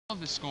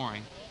of his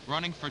scoring,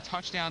 running for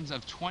touchdowns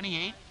of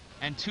 28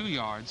 and 2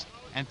 yards,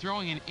 and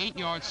throwing an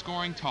 8-yard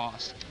scoring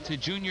toss to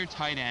junior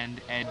tight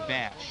end Ed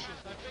Bash.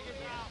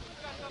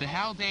 The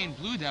Haldane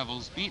Blue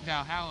Devils beat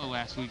Valhalla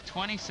last week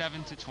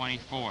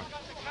 27-24.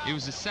 It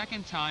was the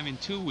second time in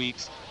 2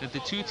 weeks that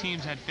the two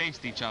teams had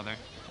faced each other,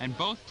 and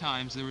both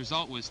times the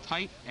result was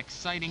tight,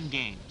 exciting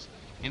games.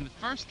 In the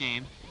first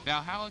game,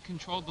 Valhalla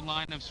controlled the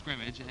line of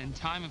scrimmage and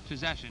time of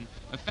possession,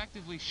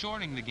 effectively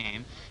shorting the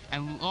game,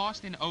 and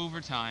lost in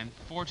overtime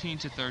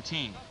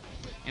 14-13.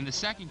 In the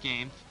second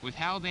game, with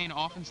Haldane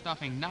often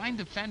stuffing 9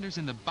 defenders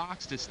in the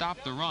box to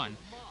stop the run,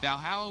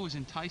 Valhalla was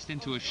enticed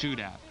into a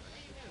shootout.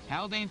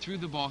 Haldane threw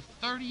the ball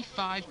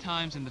 35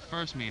 times in the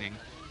first meeting,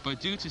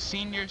 but due to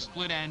senior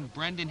split end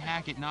Brendan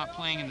Hackett not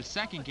playing in the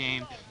second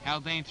game,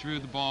 Haldane threw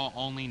the ball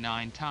only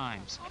 9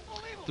 times.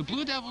 The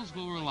Blue Devils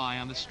will rely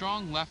on the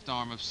strong left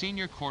arm of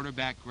senior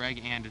quarterback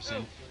Greg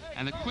Anderson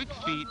and the quick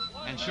feet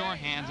and sure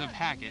hands of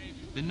Hackett,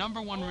 the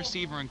 #1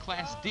 receiver in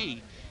Class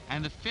D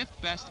and the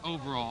 5th best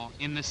overall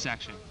in the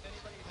section.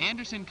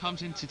 Anderson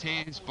comes into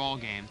today's ball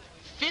game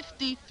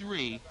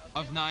 53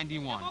 of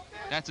 91.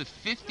 That's a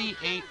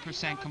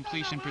 58%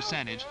 completion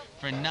percentage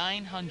for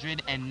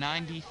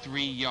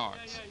 993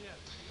 yards.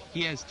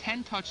 He has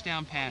 10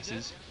 touchdown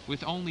passes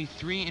with only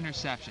 3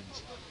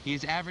 interceptions. He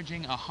is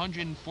averaging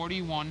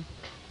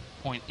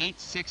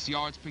 141.86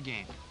 yards per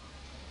game.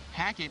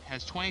 Hackett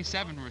has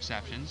 27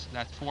 receptions,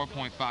 that's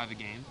 4.5 a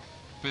game,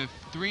 for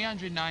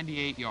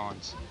 398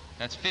 yards.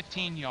 That's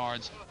 15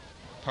 yards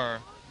per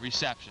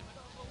reception.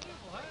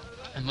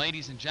 And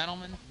ladies and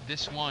gentlemen,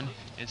 this one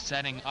is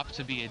setting up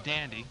to be a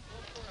dandy.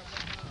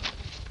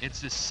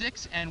 It's the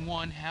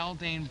 6-1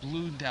 Haldane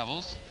Blue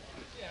Devils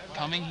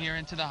coming here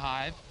into the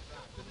Hive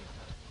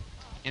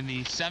in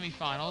the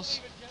semifinals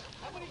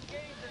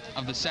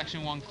of the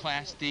Section 1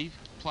 Class D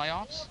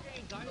playoffs.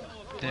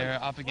 They're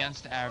up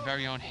against our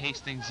very own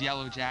Hastings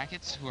Yellow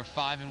Jackets, who are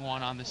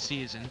 5-1 on the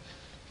season.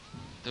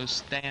 Those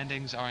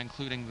standings are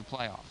including the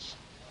playoffs.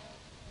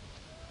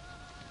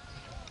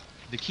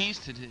 The keys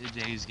to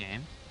today's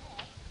game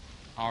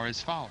are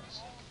as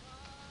follows.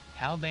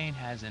 Haldane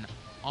has an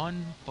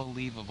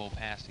unbelievable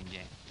passing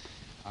game.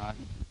 We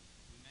mentioned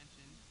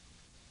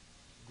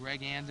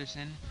Greg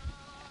Anderson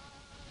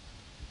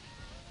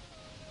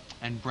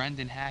and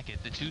Brendan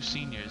Hackett, the two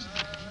seniors.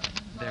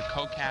 They're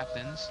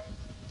co-captains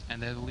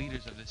and they're the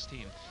leaders of this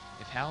team.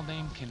 If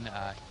Haldane can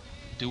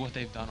do what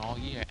they've done all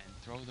year and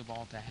throw the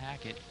ball to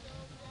Hackett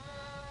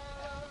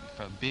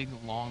for big,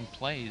 long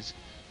plays,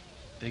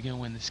 they're going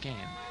to win this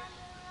game.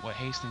 What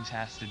Hastings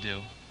has to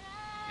do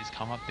is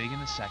come up big in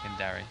the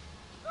secondary.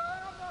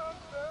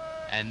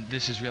 And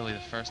this is really the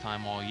first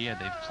time all year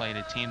they've played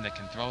a team that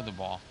can throw the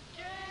ball.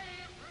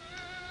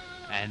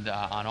 And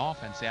on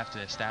offense, they have to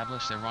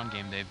establish their run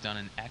game. They've done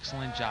an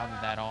excellent job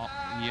of that all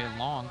year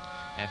long.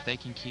 And if they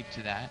can keep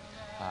to that,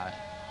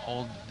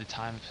 hold the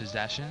time of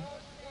possession,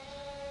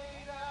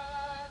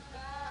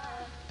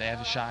 they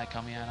have a shot at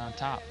coming out on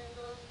top.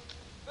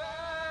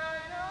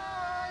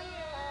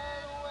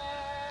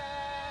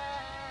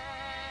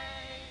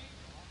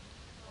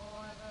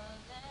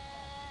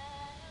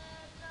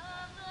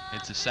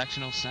 It's the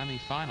sectional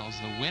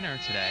semifinals. The winner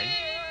today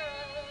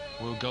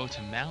will go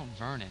to Mount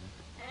Vernon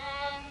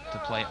to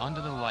play under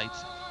the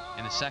lights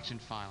in the section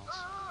finals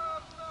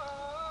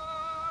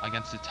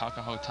against the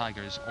Tuckahoe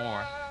Tigers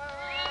or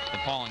the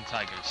Pauling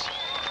Tigers.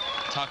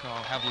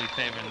 Tuckahoe heavily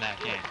favored in that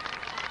game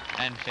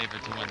and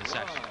favored to win the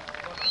section.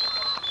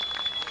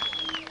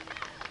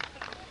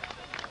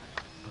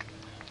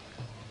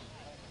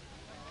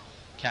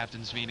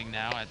 Captain's meeting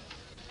now at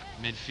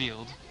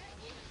midfield.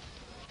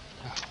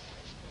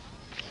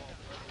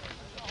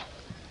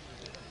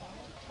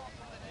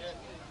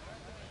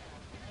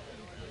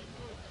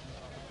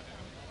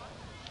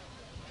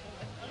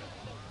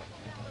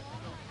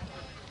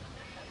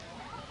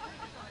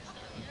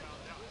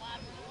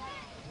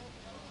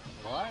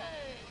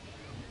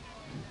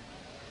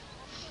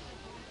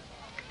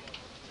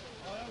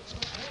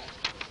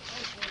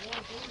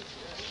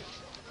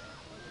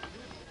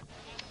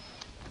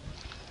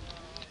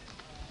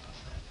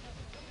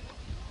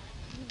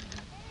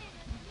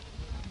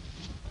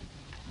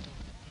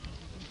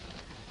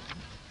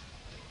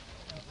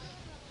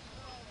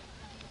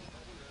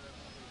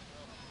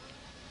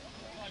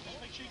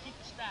 Make sure you keep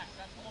the stack.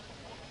 That's the most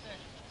important thing.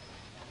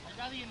 I'd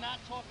rather you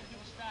not talk and do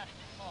a stack than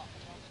talk. You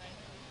know what I'm saying?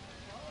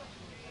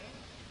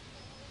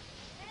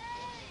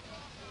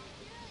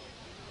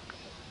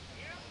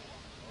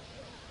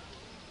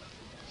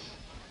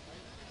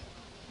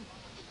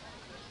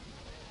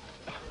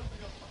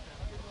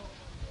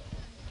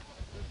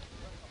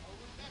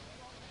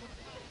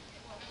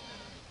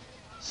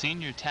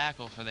 Senior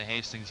tackle for the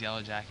Hastings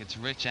Yellow Jackets,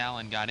 Rich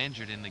Allen, got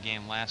injured in the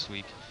game last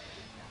week,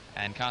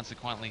 and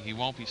consequently he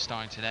won't be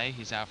starting today.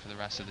 He's out for the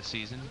rest of the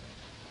season.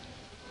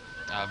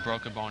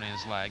 Broke a bone in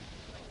his leg.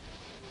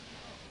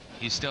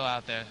 He's still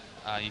out there.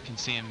 You can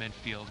see him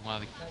midfield,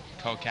 one of the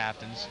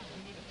co-captains,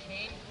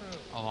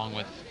 along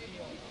with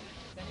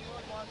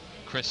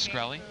Chris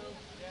Skrelly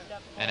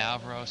and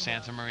Alvaro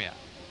Santamaria.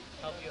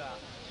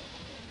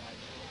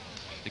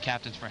 The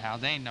captains for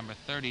Haldane, number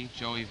 30,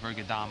 Joey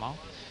Vergadamo.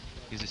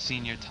 He's a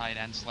senior tight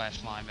end /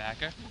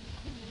 linebacker.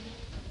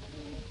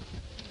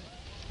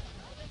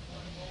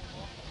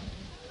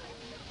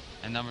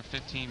 And number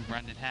 15,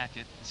 Brendan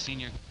Hackett, the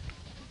senior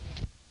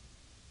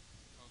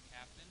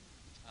co-captain,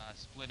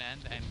 split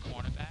end and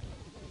cornerback.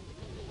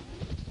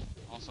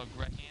 Also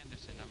Greg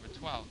Anderson, number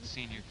 12, the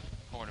senior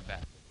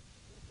quarterback.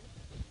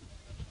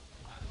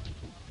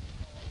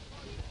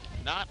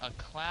 Not a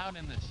cloud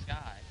in the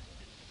sky.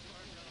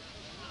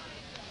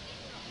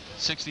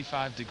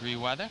 65-degree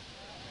weather.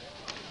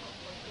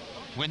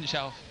 Wind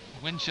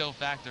chill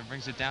factor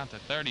brings it down to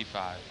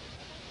 35.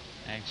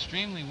 An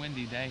extremely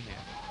windy day here.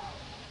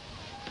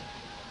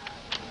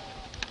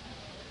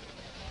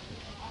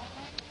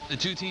 The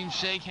two teams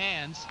shake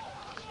hands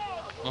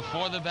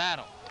before the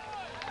battle.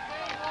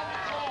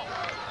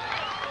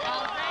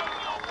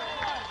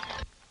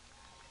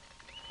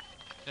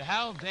 The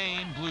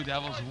Haldane Blue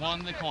Devils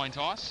won the coin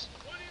toss.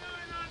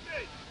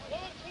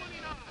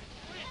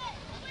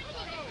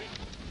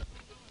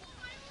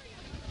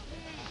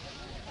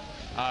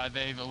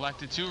 They've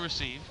elected to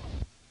receive.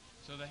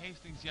 So the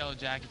Hastings Yellow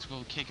Jackets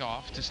will kick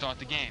off to start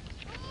the game.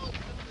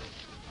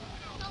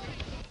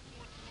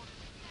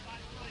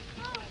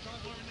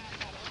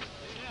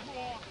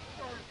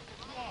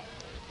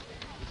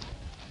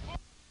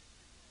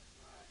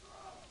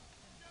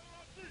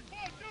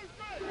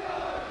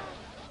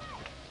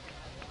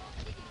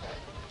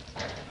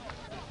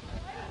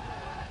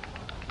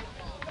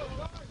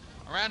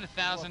 Around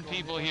 1,000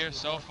 people here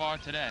so far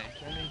today.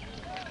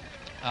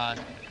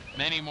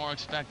 Many more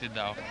expected,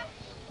 though,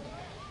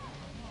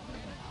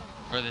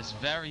 for this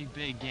very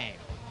big game.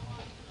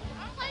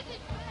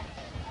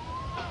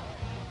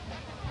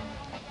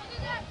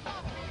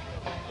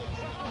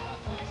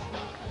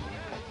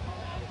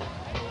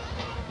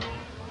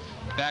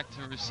 Back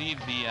to receive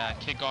the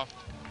kickoff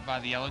by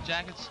the Yellow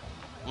Jackets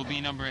will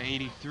be number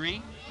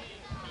 83,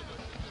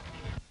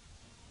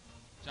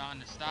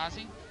 John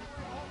Nastasi.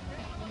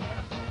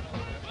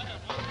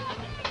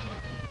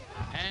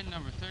 And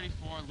number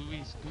 34,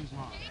 Luis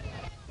Guzman.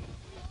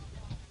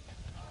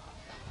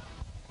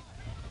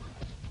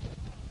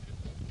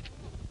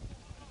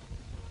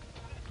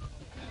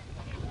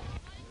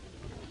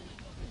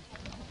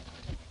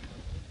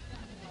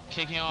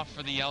 Kicking off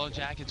for the Yellow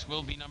Jackets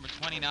will be number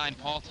 29,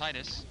 Paul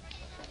Titus.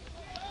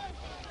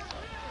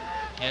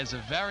 He has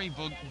a very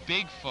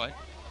big foot.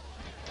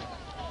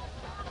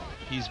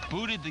 He's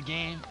booted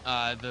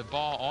the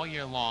ball all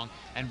year long,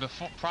 and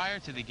prior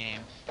to the game,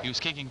 he was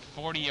kicking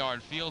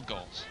 40-yard field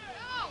goals.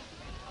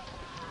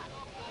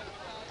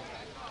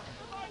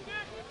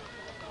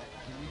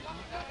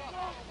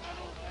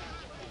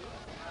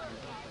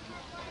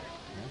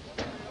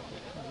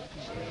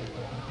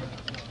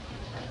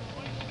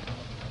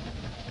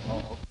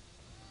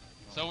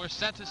 So we're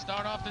set to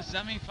start off the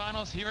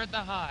semifinals here at the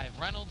Hive,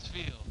 Reynolds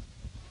Field.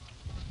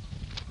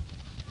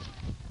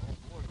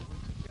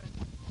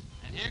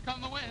 And here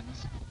come the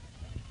winds.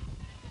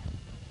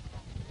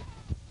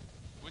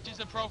 Which is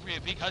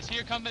appropriate because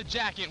here come the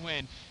jacket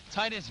wind.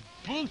 Titus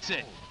boots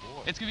it.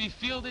 It's going to be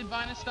fielded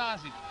by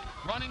Nastasi.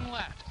 Running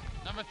left.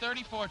 Number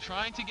 34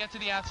 trying to get to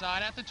the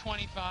outside at the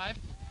 25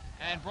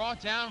 and brought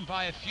down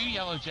by a few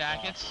Yellow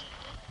Jackets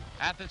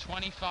at the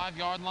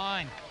 25-yard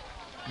line.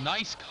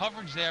 Nice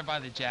coverage there by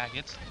the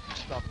Jackets.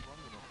 The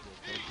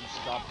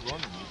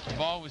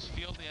ball was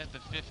fielded at the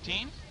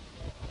 15.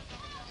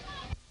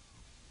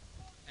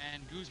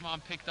 And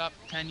Guzman picked up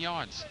 10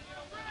 yards.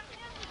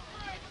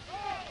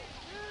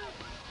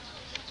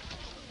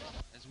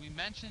 As we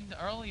mentioned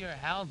earlier,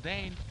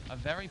 Haldane, a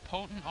very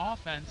potent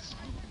offense.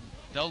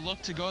 They'll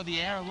look to go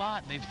the air a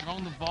lot. They've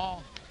thrown the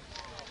ball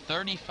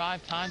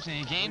 35 times in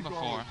a game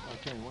before.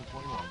 Okay,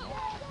 121,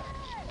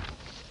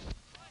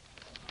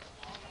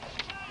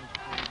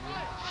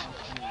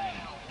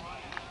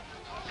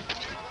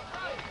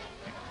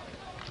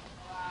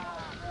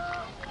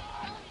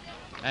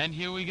 And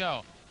here we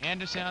go.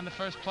 Anderson on the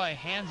first play,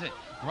 hands it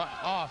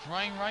off,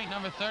 running right,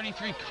 number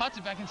 33, cuts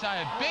it back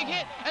inside, a big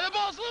hit, and the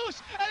ball's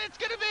loose, and it's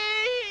gonna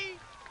be...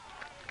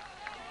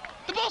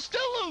 The ball's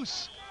still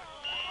loose!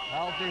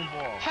 Haldane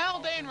ball.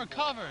 Haldane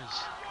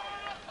recovers.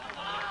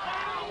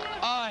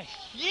 A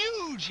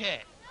huge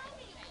hit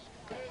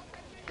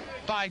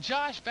by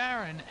Josh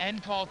Barron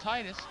and Paul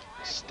Titus,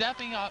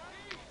 stepping up,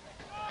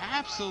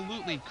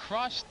 absolutely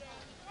crushed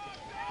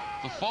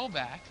the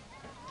fullback.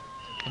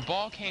 The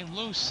ball came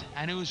loose,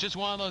 and it was just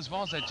one of those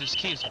balls that just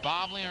keeps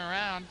bobbling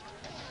around.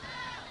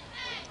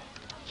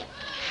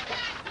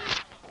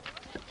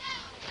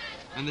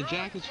 And the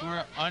Jackets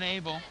were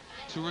unable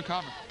to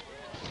recover.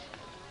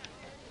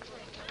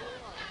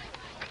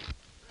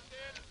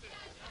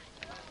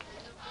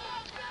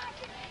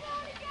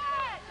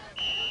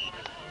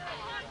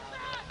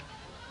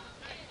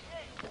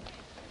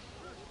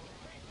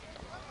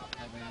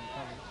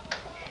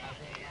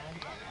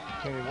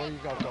 Kenny, what do you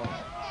got going?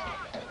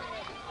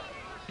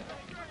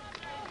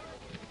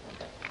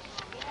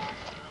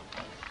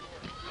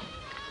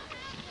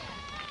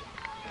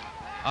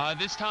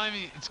 This time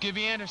it's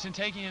Gibby Anderson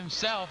taking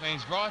himself, and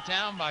he's brought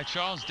down by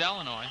Charles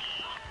Delanoy.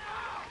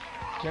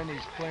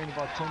 Kenny's playing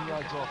about 10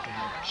 yards off of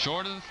him.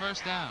 Short of the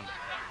first down.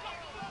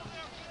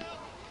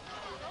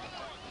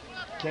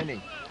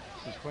 Kenny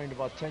is playing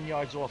about 10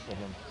 yards off of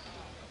him.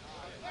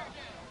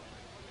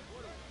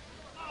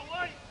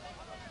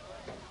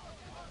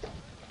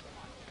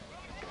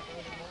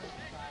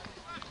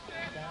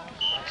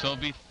 So it'll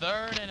be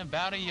third and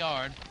about a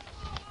yard.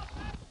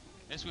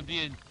 This would be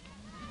a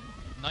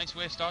nice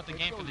way to start the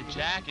game for the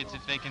Jackets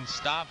if they can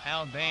stop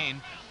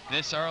Haldane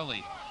this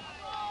early.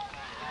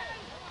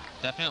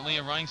 Definitely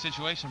a running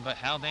situation, but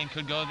Haldane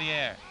could go to the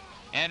air.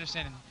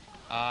 Anderson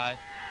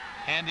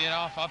handed it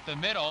off up the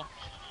middle,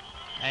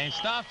 and he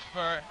stopped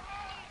for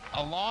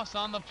a loss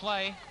on the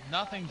play.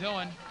 Nothing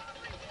doing.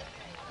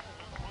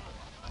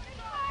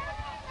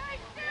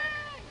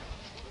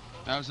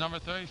 That was number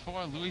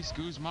 34, Luis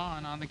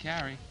Guzman, on the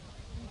carry.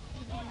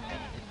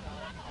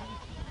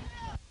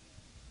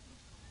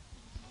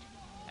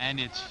 And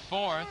it's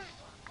fourth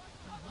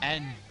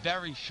and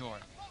very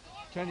short.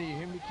 Kenny, you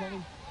hear me,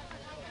 Kenny?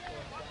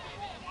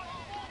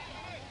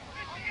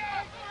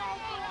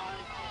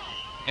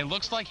 It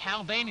looks like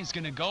Haldane is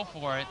going to go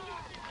for it.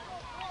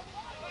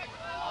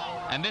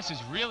 And this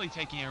is really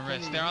taking a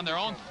risk. They're on their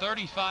own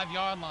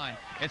 35-yard line.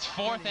 It's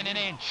fourth and an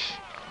inch.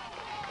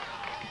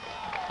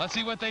 Let's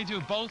see what they do.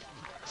 Both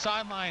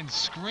sidelines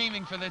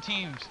screaming for their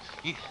teams.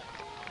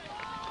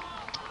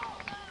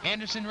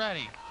 Anderson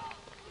ready.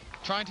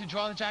 Trying to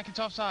draw the Jackets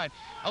offside.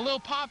 A little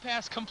pop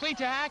pass complete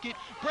to Hackett.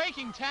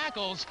 Breaking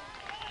tackles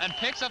and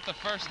picks up the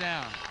first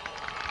down.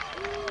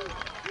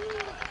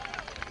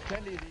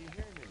 Kenny, do you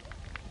hear me?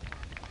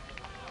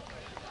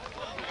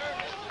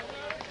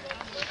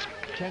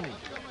 Kenny.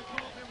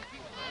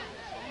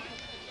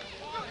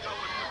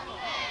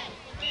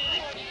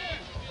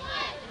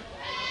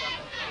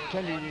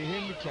 Kenny, do you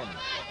hear me, Kenny?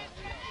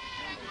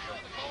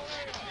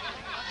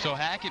 So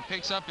Hackett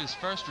picks up his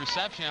first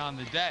reception on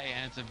the day,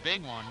 and it's a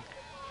big one.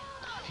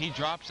 If he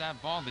drops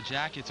that ball, the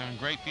Jackets are in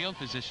great field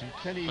position.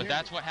 But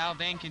that's what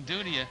Haldane can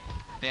do to you.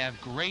 They have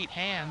great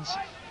hands,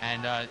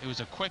 and it was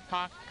a quick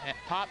pop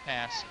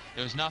pass.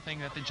 There was nothing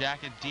that the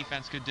Jacket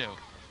defense could do.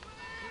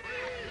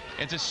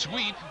 It's a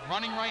sweep.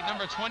 Running right,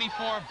 number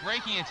 24,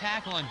 breaking a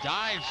tackle and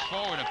dives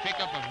forward. A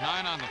pickup of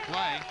 9 on the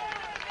play.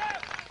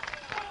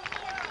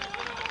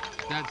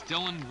 That's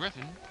Dylan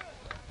Griffin.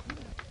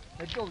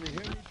 Hey, Joe, do you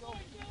hear me, Joe?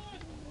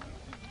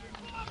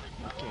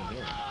 I can't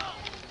hear him.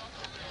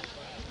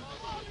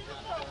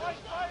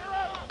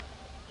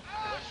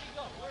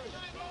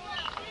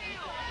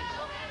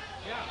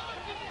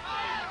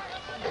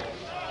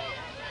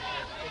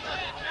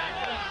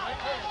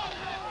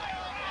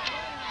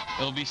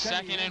 It'll be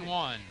second and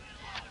 1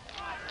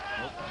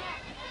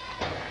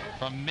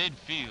 from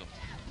midfield.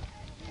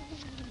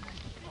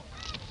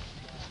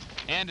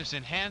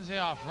 Anderson hands it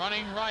off,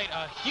 running right,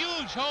 a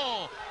huge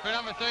hole for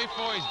number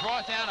 34. He's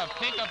brought down, a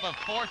pickup of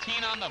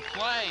 14 on the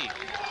play.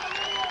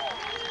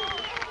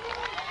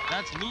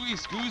 That's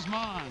Luis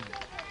Guzman.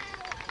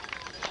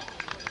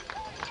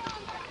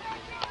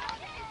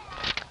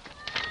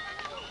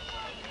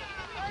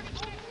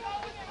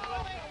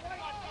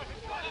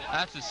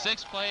 That's the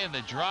 6th play of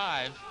the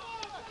drive.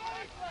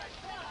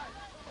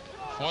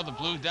 For the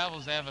Blue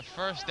Devils, they have a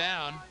first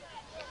down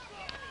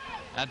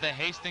at the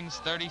Hastings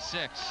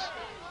 36.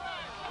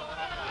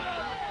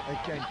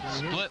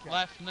 Split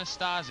left,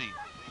 Nastasi.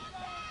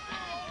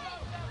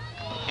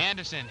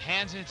 Anderson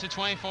hands it to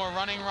 24,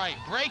 running right,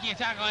 breaking a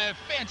tackle, and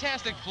a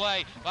fantastic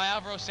play by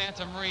Alvaro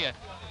Santamaria.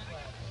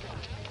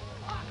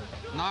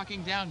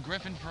 Knocking down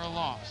Griffin for a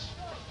loss.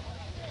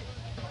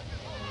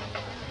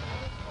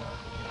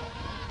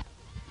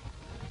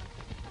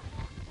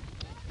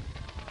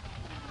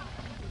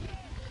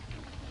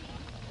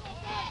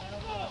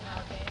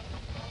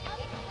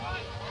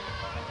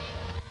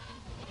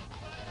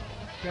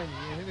 Can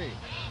you hear me?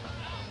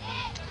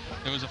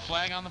 There was a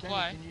flag on the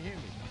play. Can you hear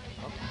me?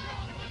 Oh.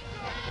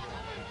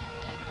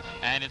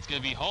 And it's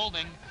going to be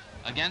holding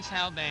against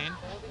Haldane.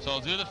 So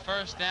we'll do the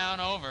first down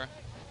over.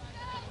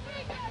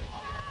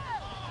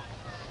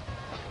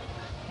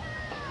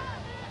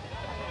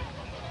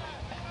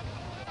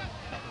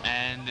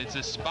 And it's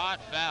a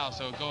spot foul,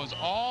 so it goes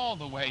all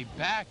the way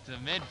back to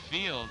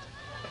midfield.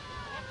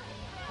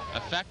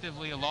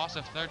 Effectively a loss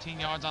of 13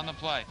 yards on the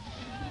play.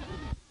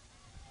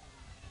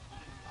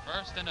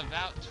 First and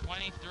about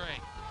 23.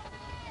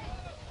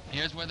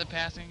 Here's where the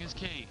passing is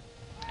key.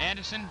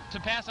 Anderson to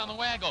pass on the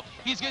waggle.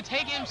 He's going to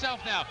take it himself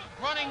now.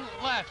 Running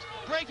left,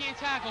 breaking a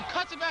tackle,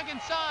 cuts it back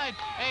inside,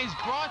 and he's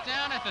brought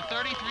down at the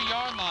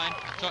 33-yard line.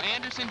 So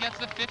Anderson gets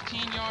the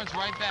 15 yards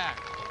right back.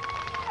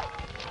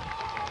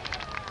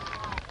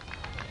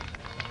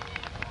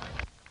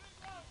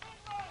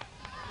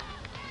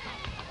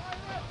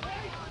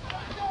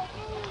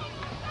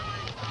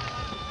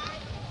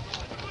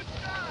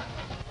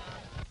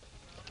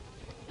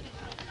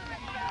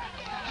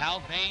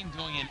 Haldane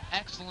doing an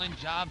excellent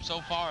job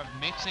so far of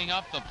mixing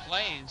up the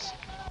plays,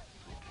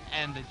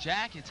 and the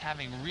Jackets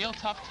having a real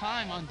tough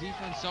time on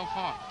defense so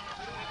far.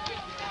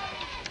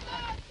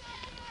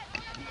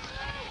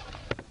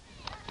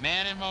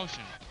 Man in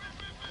motion.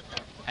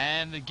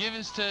 And the give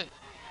is to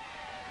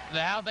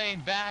the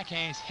Haldane back,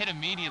 and he's hit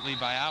immediately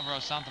by Alvaro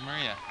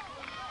Santamaria.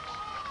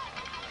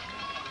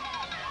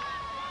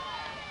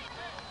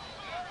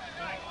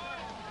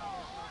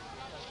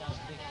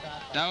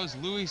 That was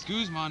Luis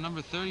Guzman,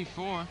 number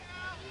 34.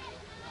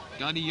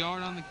 Got a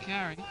yard on the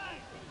carry.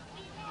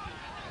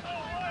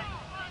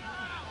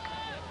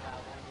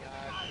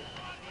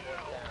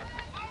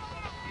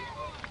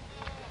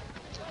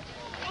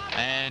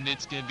 And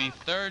it's going to be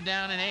 3rd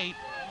down and 8.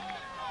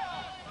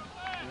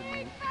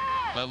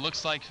 But it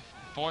looks like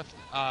 4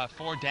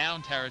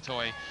 down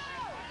territory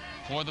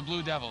for the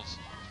Blue Devils.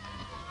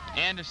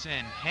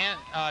 Anderson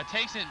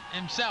takes it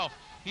himself.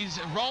 He's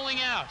rolling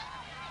out.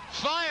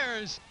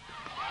 Fires.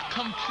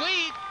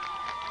 Complete.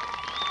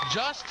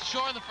 Just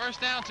short of the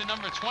first down to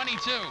number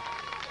 22.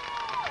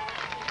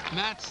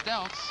 Matt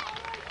Stelz.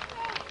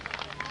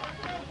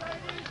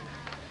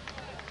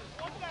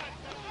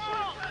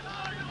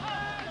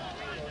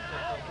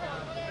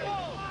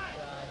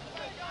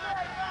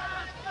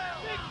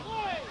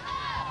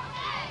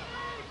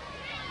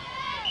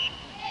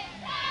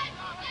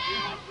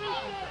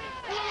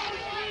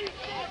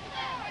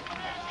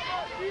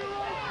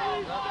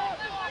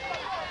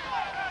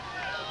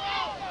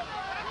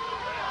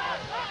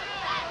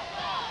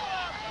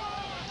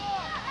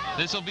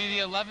 This will be the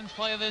 11th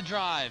play of the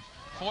drive.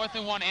 4th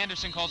and 1.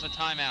 Anderson calls a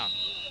timeout.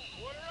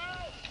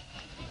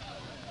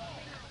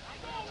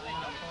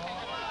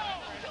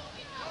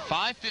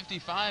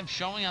 .5:55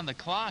 showing on the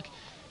clock,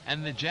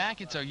 and the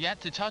Jackets are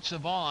yet to touch the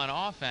ball on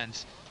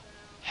offense.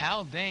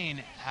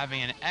 Haldane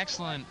having an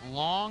excellent,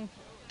 long,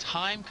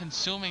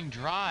 time-consuming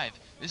drive.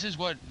 This is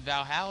what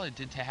Valhalla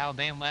did to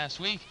Haldane last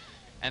week,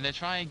 and they're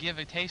trying to give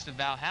a taste of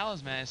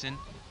Valhalla's medicine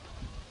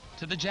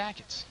to the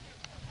Jackets.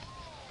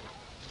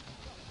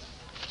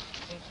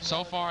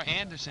 So far,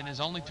 Anderson has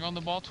only thrown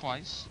the ball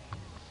twice,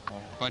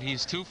 but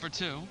he's 2 for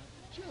 2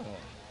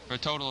 for a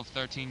total of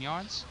 13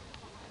 yards.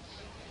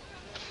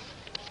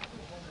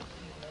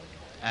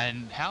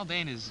 And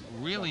Haldane has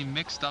really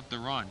mixed up the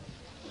run.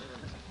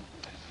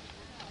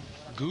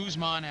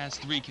 Guzman has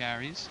 3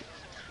 carries.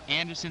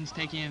 Anderson's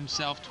taking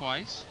himself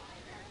twice.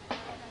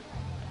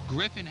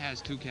 Griffin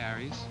has 2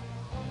 carries.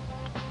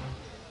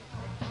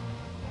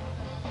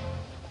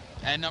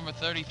 And number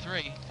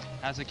 33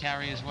 has a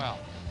carry as well.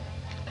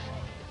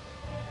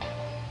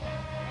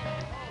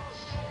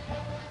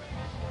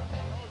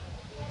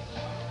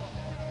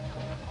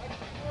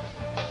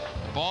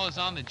 Ball is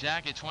on the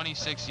Jacket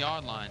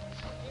 26-yard line.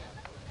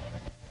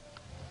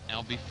 And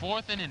it'll be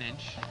 4th and an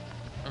inch,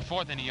 or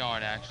 4th and a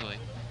yard actually.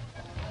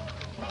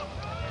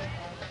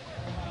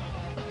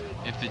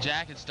 If the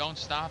Jackets don't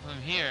stop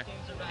him here,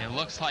 it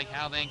looks like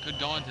Haldane could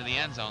go into the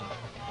end zone.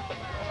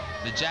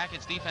 The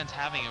Jackets defense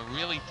having a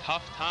really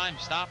tough time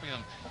stopping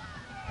them.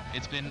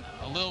 It's been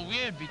a little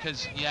weird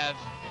because you have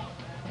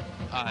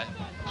a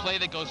play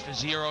that goes for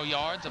 0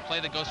 yards, a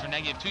play that goes for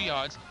 -2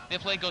 yards, the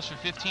play goes for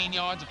 15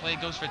 yards, a play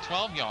goes for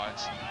 12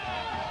 yards.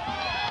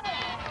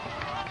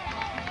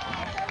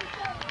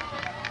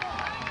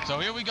 So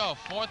here we go,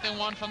 4th and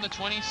 1 from the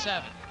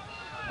 27.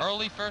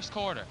 Early first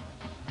quarter.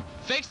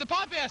 Fakes the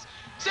pop pass.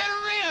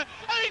 Santamaria,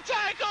 and he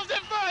tackles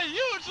him for a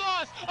huge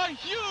loss. A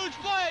huge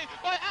play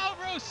by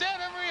Alvaro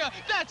Santamaria.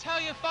 That's how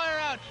you fire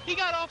out. He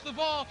got off the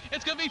ball.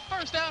 It's going to be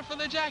 1st down for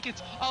the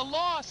Jackets. A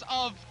loss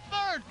of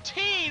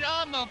 13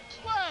 on the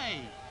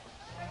play.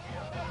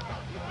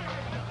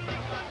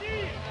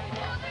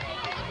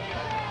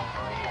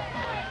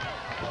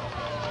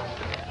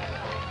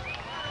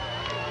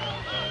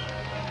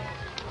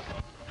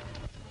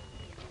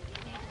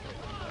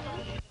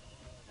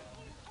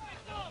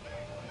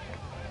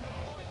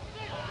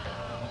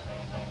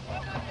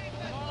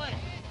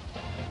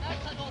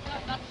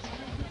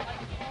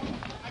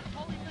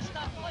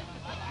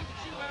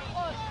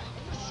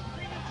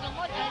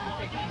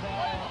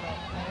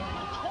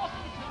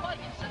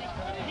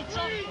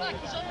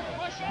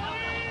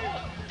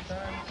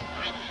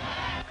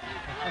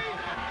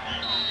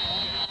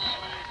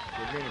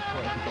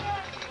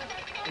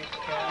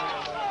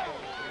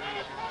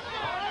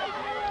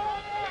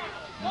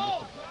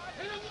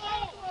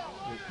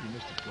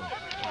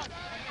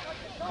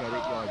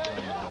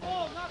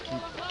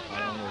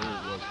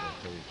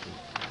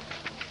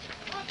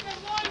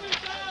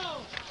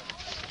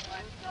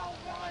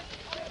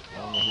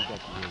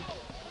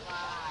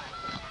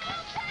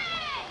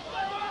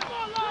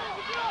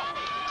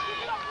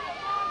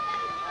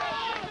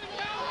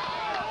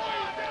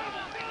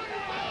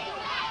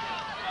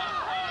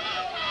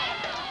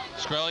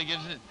 Shkreli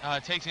gives it,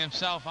 takes it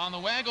himself on the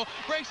waggle,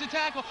 breaks the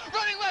tackle,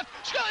 running left.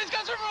 Shkreli's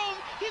got some room.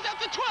 He's at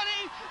the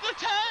 20, the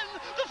 10,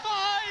 the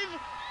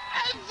 5,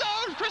 end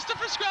zone.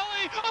 Christopher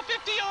Shkreli, a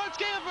 50-yard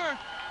scamper,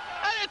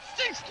 and it's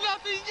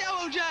 6-0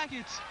 Yellow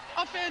Jackets.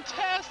 A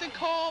fantastic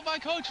call by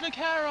Coach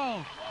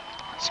Vaccaro.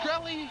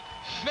 Shkreli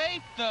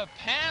faked the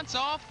pants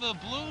off the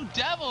Blue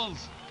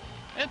Devils.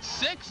 It's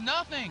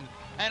 6-0,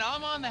 and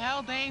I'm on the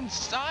Haldane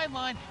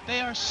sideline.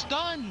 They are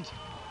stunned.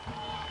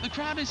 The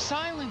crowd is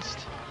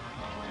silenced.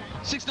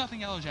 6-0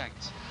 Yellow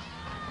Jackets.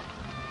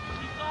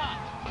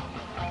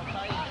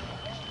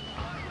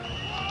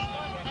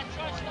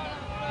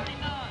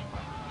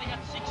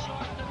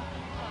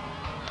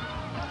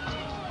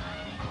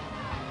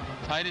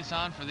 Titus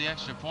on for the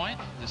extra point.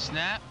 The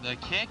snap, the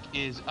kick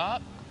is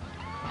up.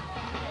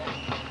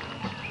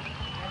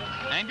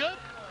 And good.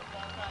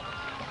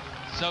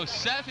 So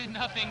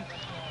 7-0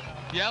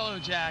 Yellow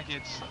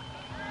Jackets.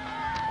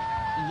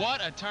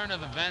 What a turn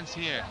of events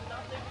here.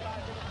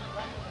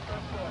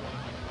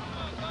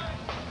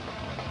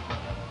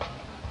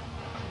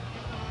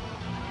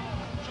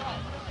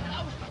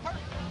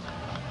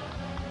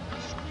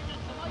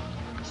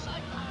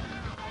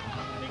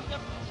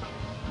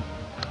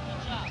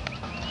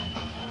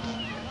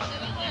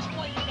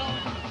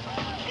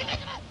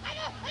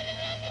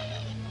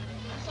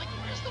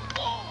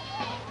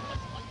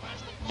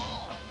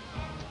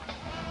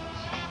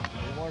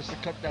 To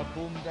cut that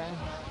boom down.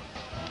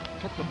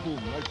 Cut the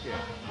boom right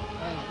there.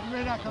 You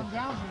may not come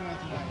down from that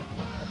tonight.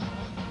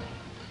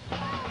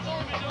 That's all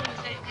we've been doing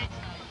is 8 weeks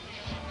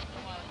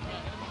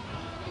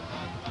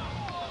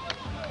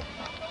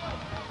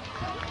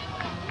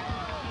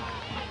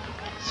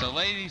now. So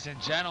ladies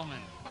and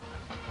gentlemen,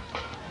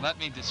 let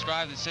me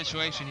describe the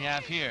situation you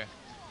have here.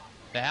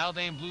 The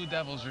Haldane Blue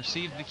Devils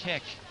receive the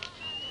kick.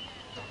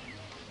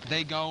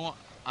 They go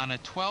on a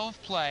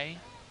 12-play,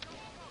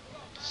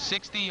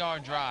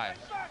 60-yard drive.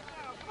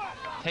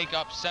 Take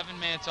up 7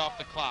 minutes off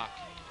the clock.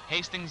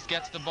 Hastings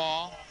gets the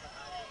ball.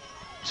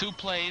 2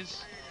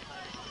 plays.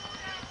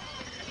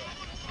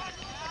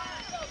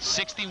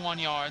 61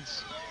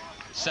 yards.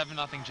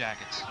 7-0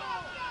 Jackets.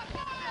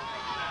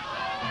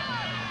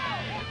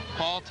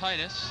 Paul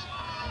Titus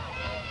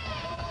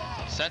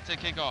set to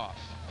kick off.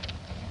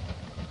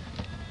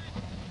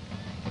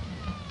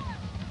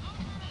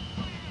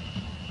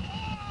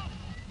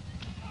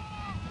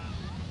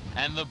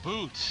 And the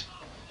boot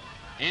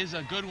is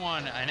a good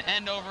one, an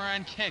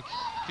end-over-end kick,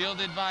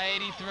 fielded by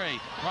 83.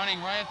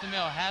 Running right up the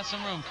middle, has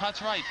some room, cuts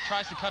right,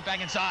 tries to cut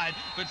back inside,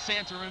 but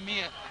Santa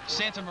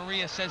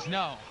Maria says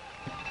no.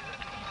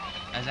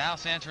 As Al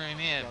Santa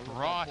Maria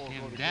brought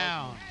him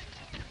down.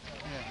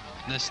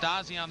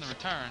 Nastasi on the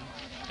return,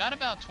 got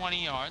about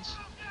 20 yards.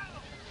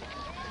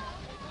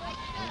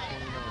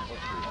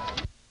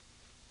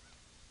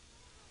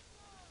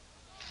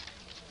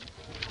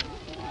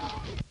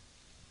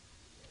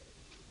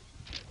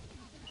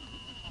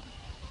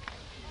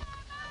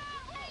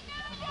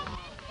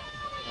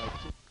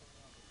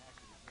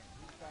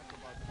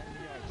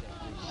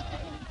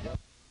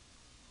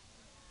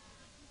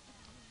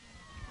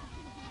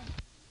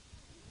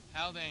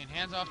 Haldane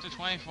hands off to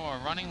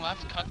 24, running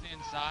left, cuts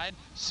inside,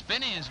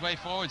 spinning his way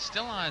forward,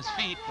 still on his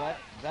feet.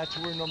 That's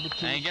where number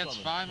 2 and he is gets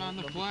coming. 5 on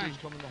the Number play. 2 is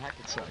coming to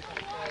Hackett side.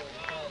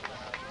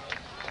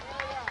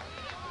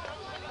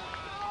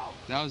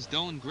 That was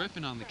Dylan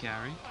Griffin on the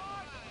carry.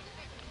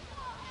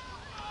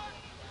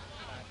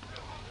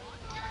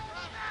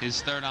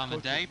 His third on the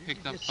Coach, day, if you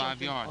picked can up get 5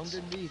 something yards.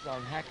 Underneath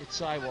on Hackett's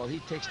side while he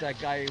takes that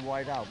guy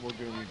wide out, we're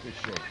going to be in good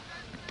shape.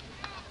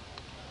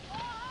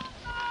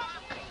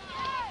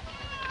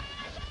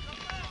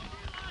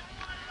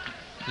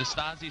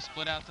 Nastasi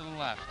split out to the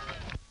left.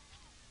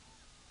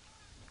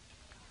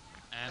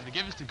 And the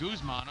give is to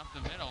Guzman up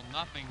the middle.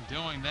 Nothing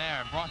doing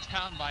there. Brought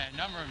down by a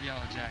number of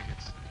Yellow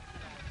Jackets.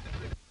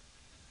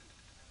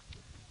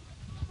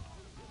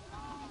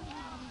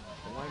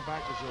 The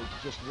linebackers are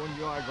just 1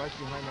 yard right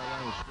behind that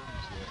line of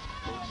scrimmage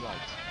there, both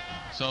sides.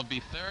 So it'll be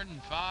 3rd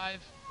and 5.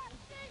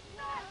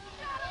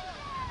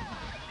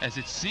 As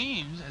it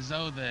seems as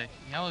though the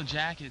Yellow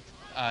Jacket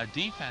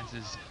defense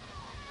is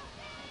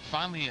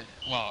finally,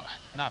 well,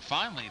 not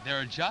finally, they're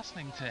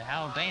adjusting to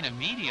Haldane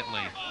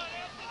immediately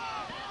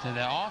to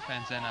the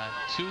offense, and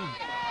 2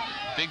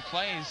 big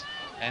plays,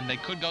 and they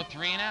could go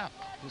 3 and out.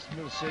 This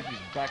middle safety's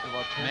back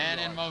about 20 Man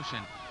yards. in motion.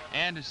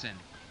 Anderson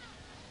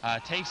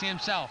takes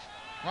himself,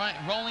 right,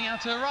 rolling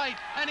out to the right,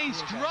 and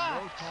he's He has no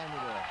dropped time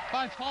at all.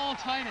 by Paul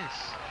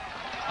Titus.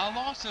 A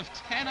loss of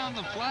 10 on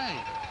the play.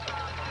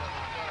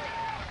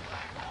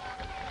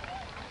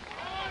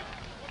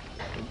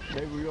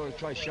 Maybe we ought to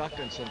try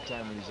shotgun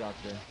sometime when he's out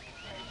there.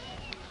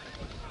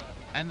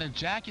 And the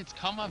Jackets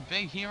come up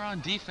big here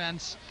on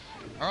defense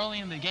early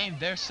in the game.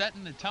 They're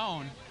setting the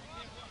tone.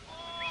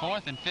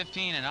 4th and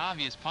 15, an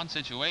obvious punt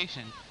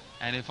situation.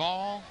 And if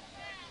all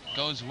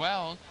goes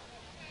well,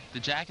 the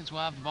Jackets will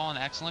have the ball in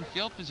excellent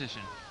field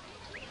position.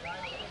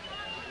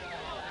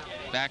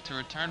 Back to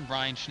return,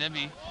 Brian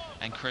Schnibbe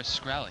and Chris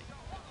Skrelly.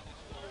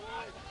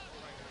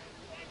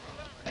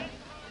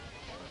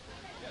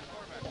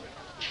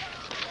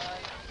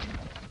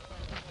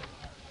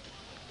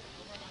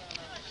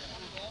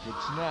 Good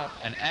snap.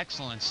 An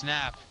excellent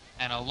snap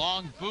and a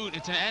long boot.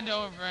 It's an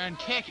end-over-end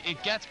kick.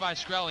 It gets by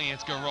Skrelly.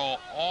 It's going to roll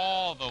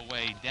all the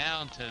way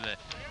down to the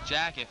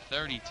Jacket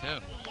 32.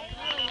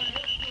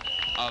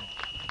 A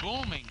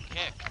booming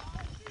kick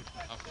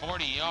of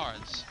 40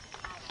 yards.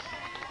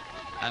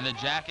 And the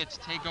Jackets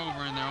take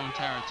over in their own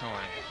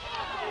territory.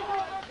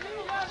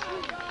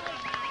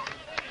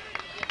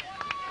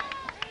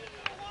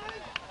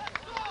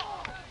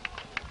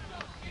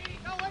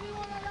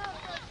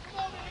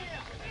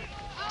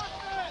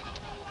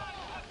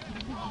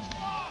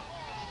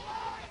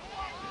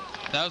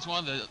 That was one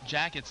of the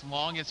Jackets'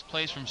 longest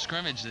plays from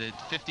scrimmage, the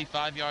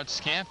 55-yard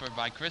scamper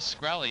by Chris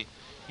Skrelly.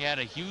 He had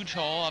a huge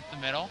hole up the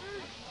middle,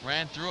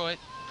 ran through it,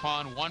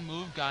 upon one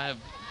move, got a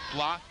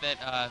block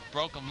that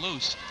broke him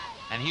loose,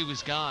 and he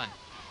was gone.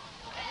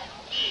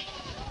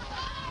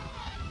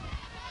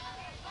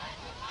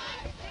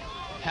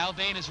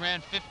 Haldane has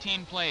ran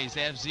 15 plays.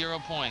 They have 0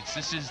 points.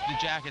 This is the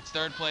Jackets'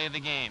 third play of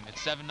the game.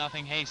 It's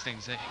 7-0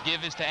 Hastings. The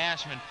give is to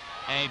Ashman,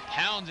 and he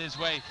pounds his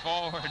way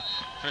forward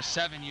for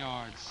 7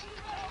 yards.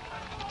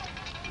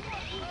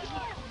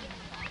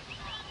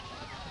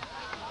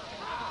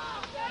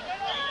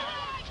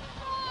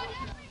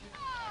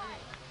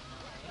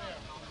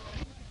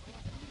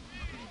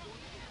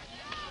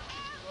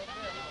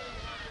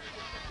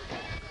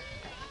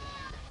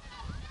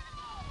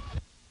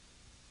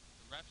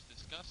 The ref's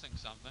discussing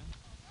something.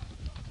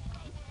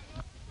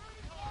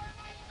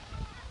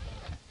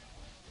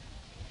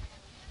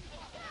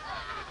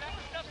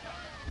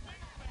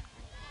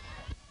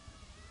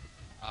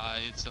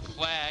 It's a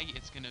flag.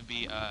 It's going to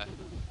be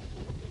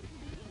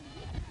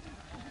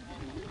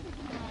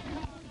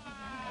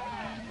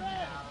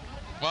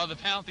well, the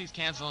penalties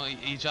cancel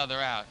each other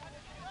out.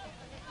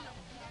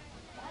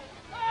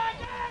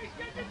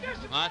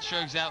 I'm not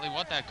sure exactly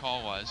what that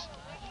call was,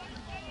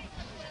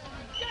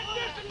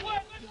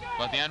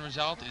 but the end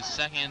result is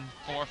 2nd and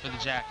 4 for the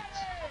Jackets.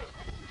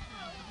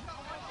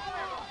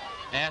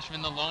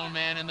 Ashman, the lone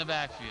man in the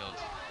backfield.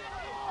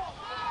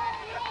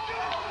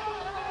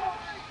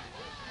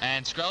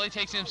 And Skrelly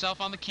takes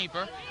himself on the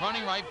keeper,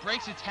 running right,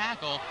 breaks a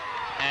tackle,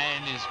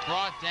 and is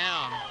brought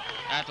down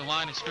at the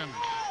line of scrimmage.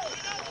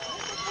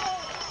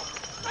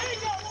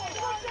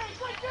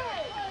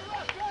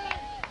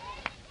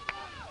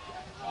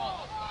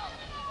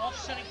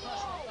 Offsetting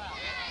personal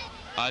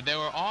foul. They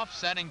were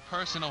offsetting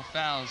personal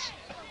fouls.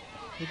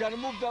 You got to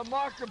move that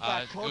marker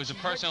back, Coach. It was a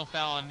personal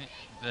foul on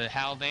the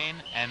Haldane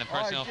and a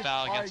personal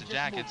foul against the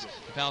Jackets.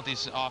 The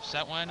penalties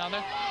offset one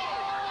another,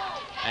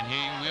 and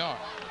here we are.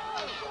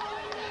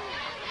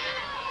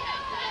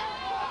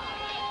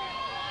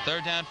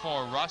 3rd down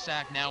 4.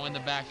 Russack now in the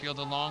backfield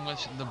along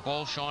with the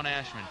bull Sean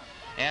Ashman.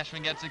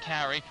 Ashman gets the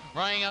carry,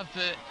 running up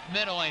the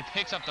middle, and he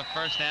picks up the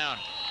 1st down.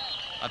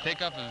 A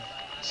pickup of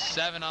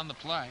 7 on the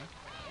play.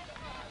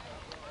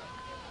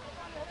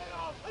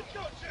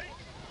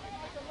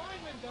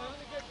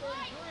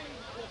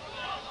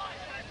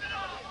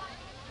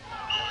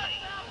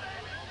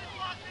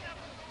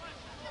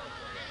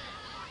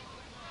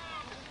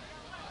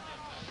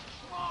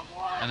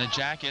 And the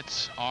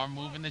Jackets are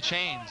moving the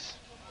chains.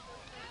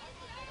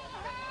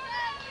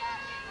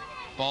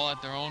 Ball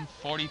at their own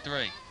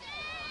 43.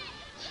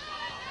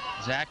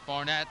 Zach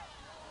Barnett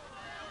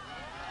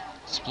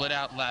split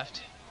out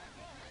left.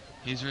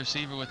 He's a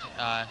receiver with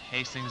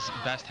Hastings'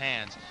 best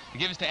hands. He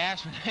gives to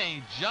Ashman.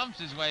 He jumps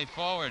his way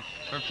forward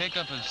for a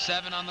pickup of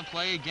 7 on the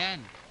play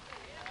again.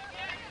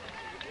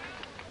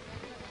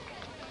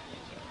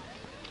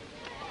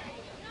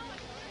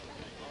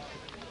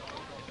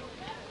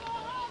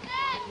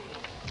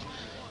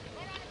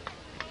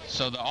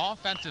 So the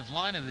offensive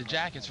line of the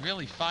Jackets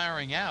really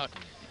firing out,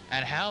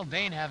 and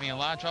Haldane having a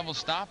lot of trouble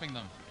stopping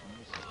them.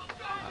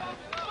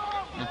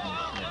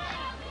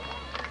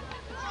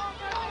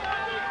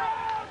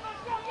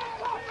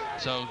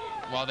 So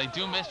while they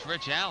do miss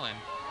Rich Allen,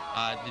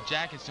 the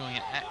Jackets doing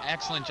an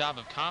excellent job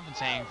of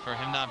compensating for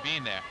him not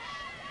being there.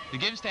 The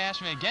gives to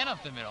Ashman again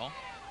up the middle,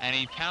 and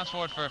he pounds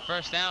forward for a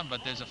 1st down,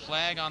 but there's a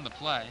flag on the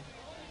play.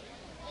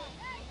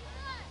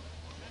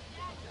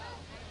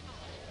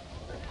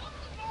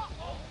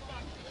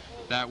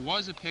 That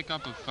was a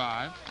pickup of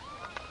 5,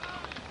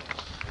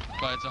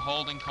 but it's a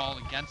holding call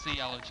against the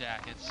Yellow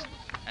Jackets,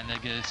 and they're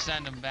going to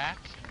send them back.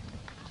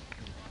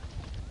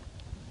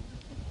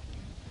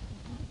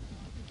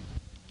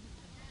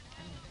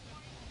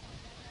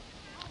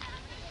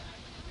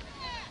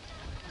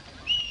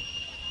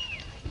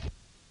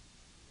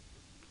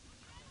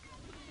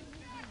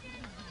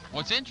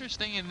 What's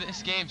interesting in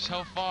this game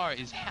so far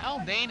is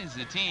Haldane is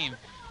the team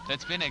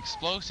that's been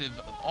explosive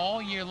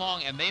all year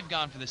long, and they've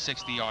gone for the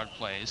 60-yard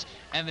plays,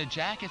 and the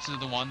Jackets are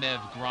the one that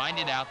have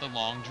grinded out the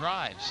long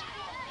drives.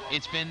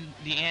 It's been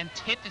the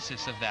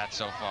antithesis of that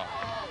so far.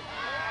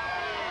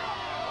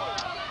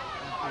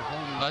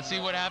 Let's see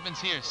what happens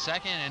here.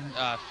 2nd and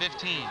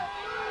 15.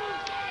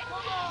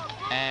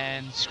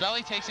 And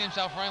Skrelly takes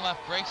himself running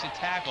left, breaks a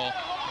tackle,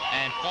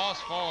 and falls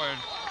forward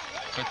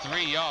for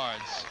 3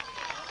 yards.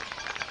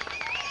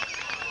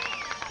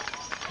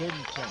 3rd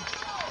and 10.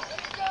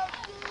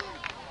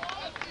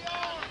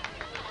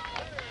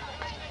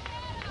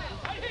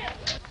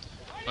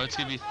 But it's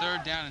going to be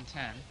 3rd down and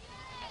 10.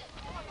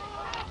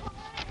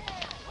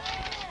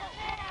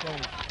 So,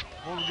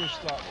 what we're going to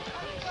start with?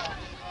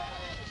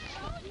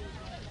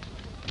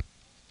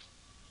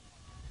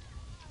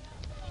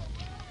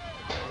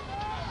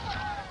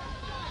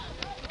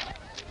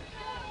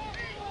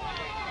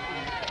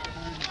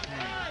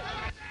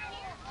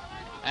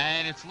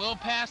 And it's a little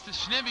pass to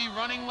Schnibbe,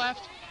 running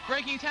left,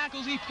 breaking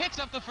tackles. He picks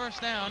up the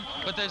 1st down,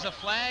 but there's a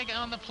flag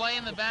on the play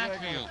in the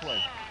backfield.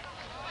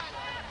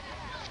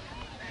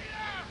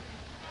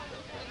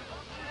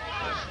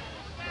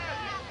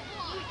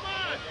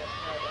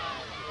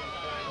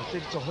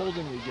 think it's a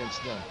holding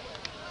against them.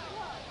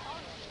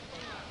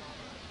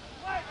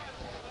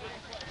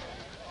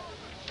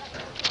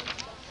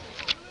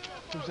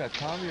 Who's that,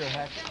 Tommy or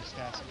Hackett?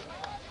 Stassi.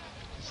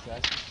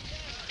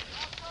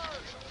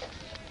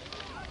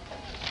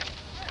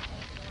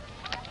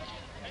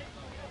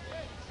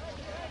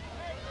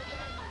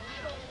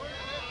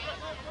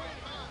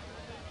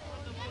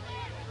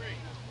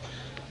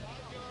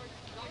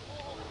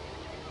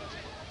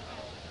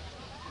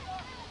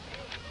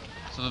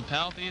 So the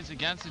penalty is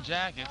against the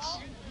Jackets.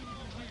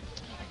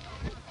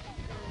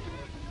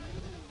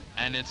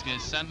 And it's going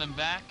to send them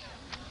back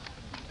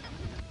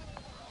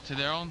to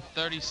their own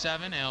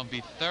 37, and it'll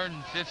be 3rd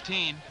and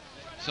 15.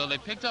 So they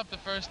picked up the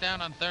first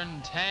down on 3rd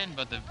and 10,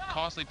 but the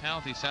costly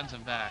penalty sends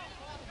them back.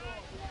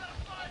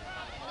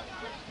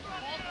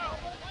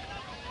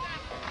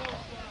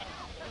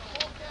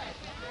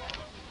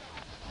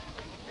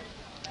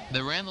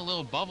 They ran the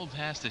little bubble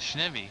pass to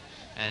Schnivy,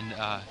 and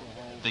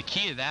the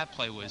key to that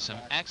play was some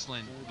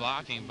excellent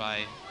blocking by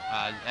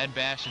Ed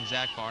Bash and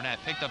Zach Barnett.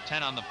 Picked up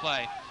 10 on the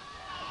play.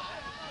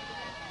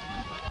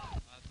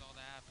 That's all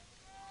that happened.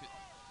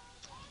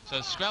 So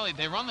Skrelly,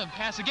 they run the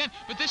pass again,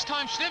 but this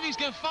time Schnivy's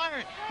going to fire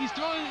it. He's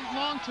throwing it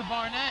long to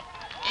Barnett.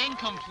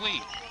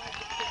 Incomplete.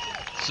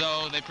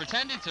 So they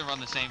pretended to run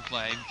the same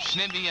play.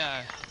 Schnivy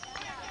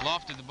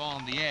lofted the ball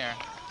in the air.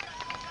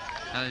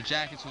 Now the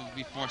Jackets will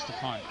be forced to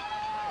punt.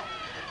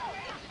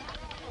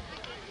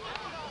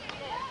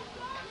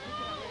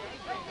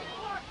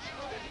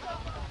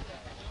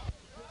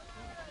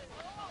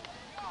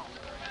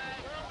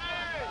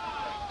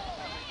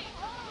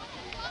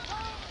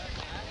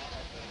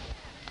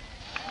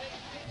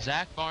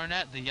 Zach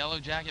Barnett, the Yellow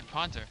Jacket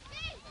punter.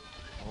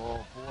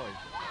 Oh boy,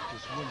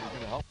 this wind is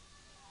going to help.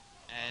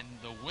 And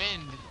the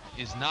wind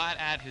is not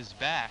at his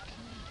back.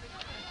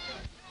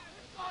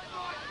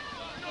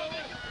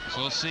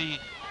 So we'll see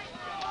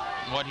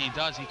what he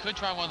does. He could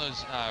try one of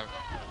those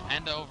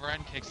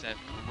end-over-end kicks that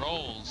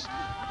rolls.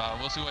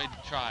 We'll see what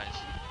he tries.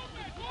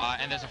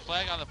 And there's a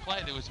flag on the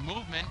play. There was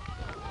movement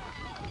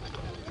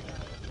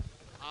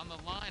on the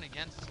line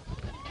against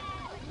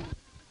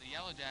the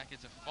Yellow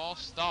Jackets. A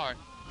false start,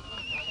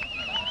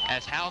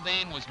 as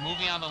Haldane was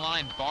moving on the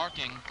line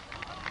barking,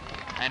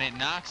 and it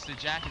knocks the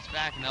Jackets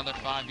back another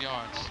 5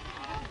 yards.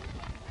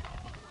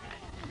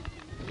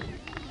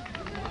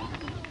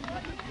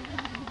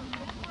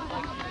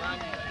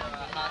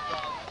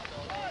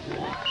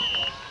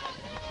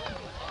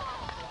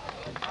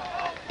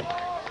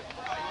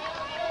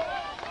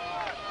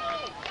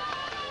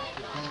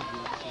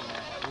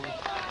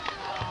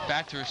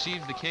 Back to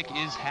receive the kick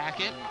is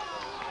Hackett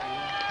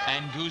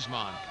and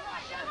Guzman.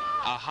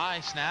 A high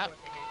snap.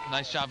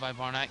 Nice job by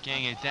Barnett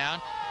getting it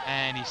down,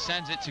 and he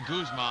sends it to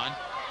Guzman,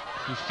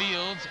 who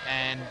fields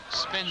and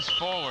spins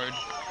forward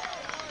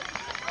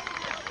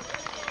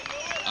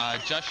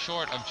just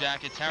short of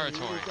Jacket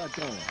territory.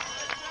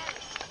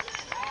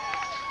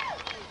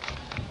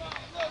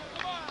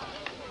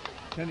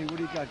 Kenny, what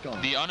do you got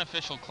going? The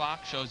unofficial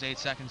clock shows 8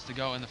 seconds to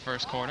go in the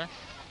first quarter.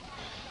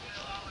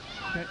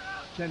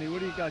 Kenny, what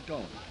do you got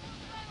going?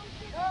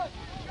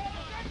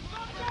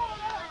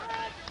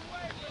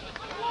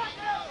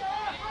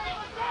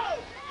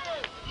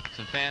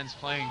 Some fans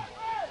playing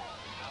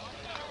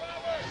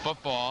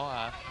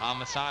football on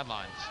the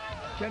sidelines.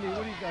 Kenny,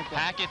 what do you got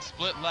going? Hackett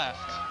split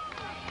left.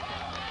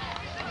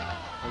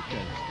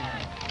 Okay.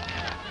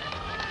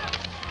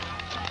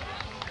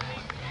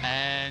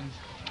 And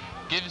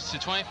gives to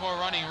 24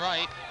 running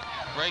right,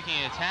 breaking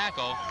a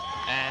tackle,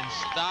 and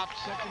stopped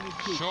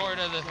short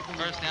of the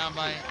first down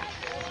by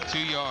 2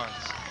 yards.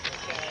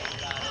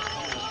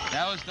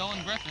 That was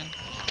Dylan Griffin.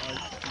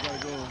 You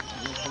gotta go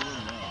against the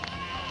wind now.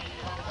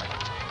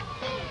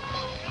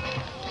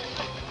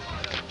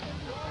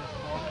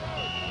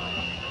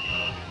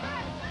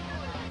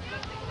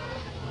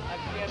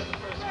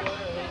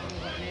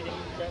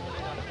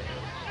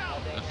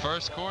 The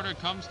first quarter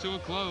comes to a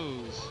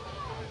close,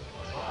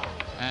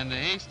 and the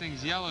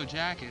Hastings Yellow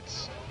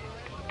Jackets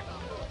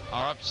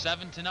are up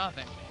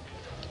 7-0,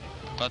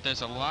 but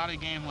there's a lot of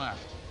game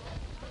left.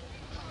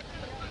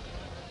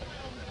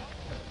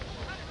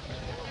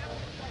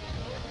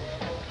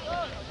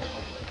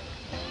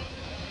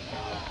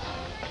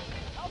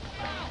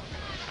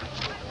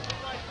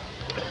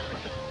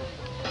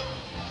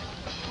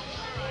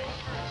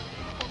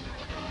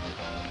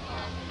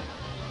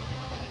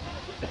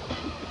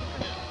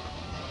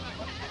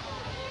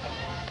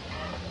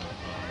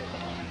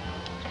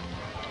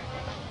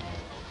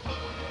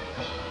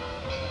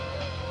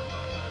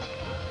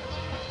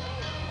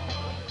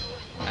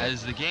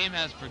 As the game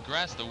has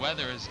progressed, the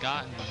weather has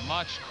gotten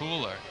much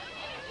cooler.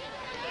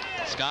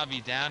 It's got to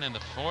be down in the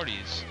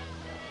 40s.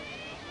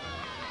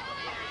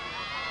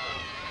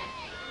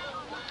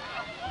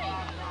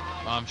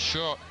 I'm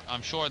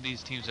sure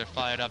these teams are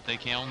fired up. They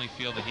can only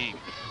feel the heat.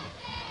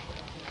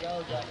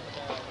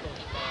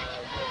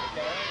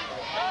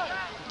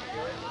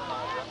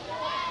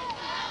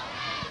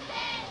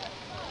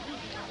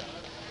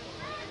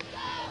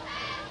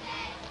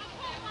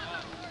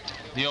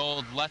 The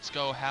old "Let's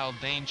Go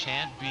Haldane"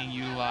 chant being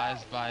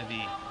utilized by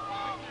the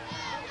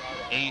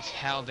 8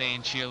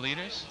 Haldane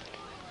cheerleaders.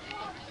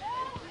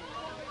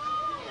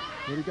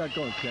 What do you got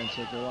going, Ken?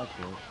 So go out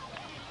for it.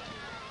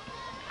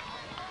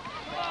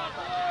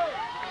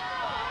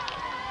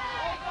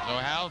 So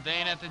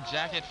Haldane at the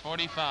jacket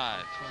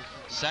 45.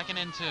 2nd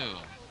and 2.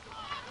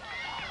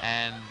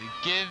 And the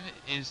give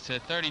is to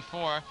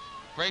 34.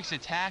 Breaks a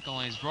tackle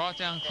and is brought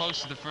down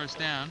close to the first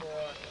down.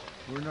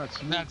 We're not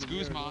smooth. That's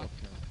Guzman.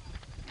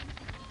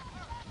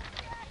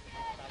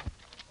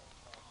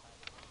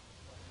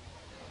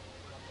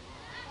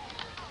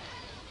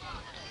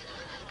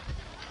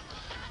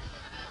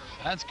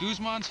 That's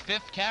Guzman's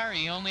 5th carry.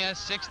 He only has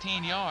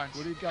 16 yards.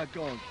 What do you got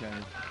going,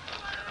 Kenny?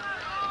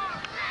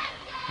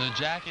 The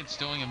Jackets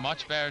doing a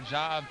much better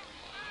job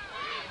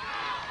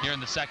here in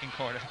the 2nd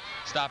quarter,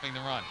 stopping the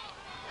run.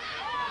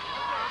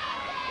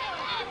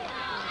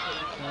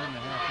 3.5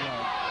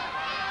 yards.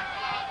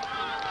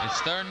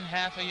 It's 3rd and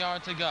half a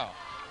yard to go.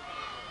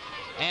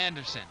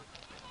 Anderson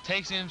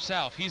takes it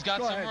himself. He's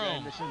got some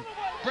room. Anderson.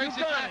 Breaks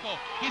the tackle.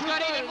 He's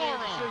got even more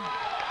room.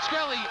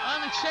 Skrelly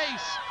on the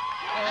chase.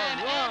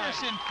 And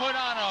Anderson put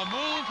on a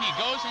move. He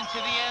goes into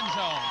the end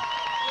zone.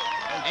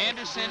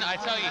 Anderson, I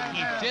tell you,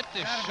 he dipped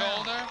his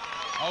shoulder.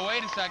 Oh,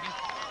 wait a second.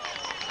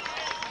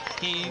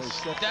 He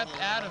stepped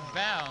out of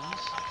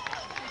bounds,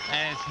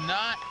 and it's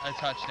not a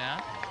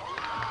touchdown.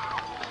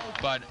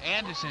 But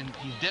Anderson,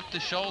 he dipped the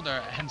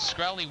shoulder, and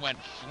Skrelly went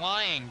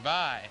flying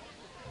by.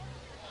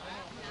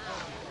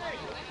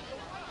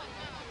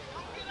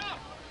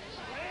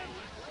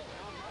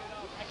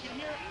 I can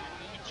hear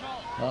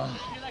Charles. I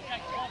hear that guy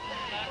talking in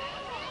the back.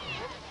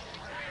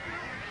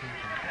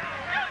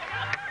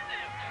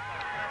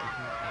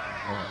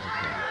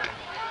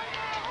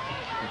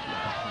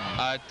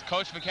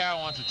 Coach Vaccaro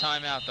wants a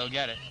timeout. They'll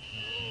get it.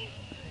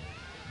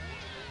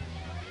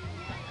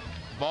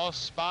 Ball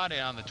spotted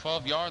on the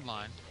 12-yard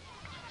line.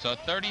 So a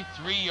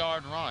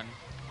 33-yard run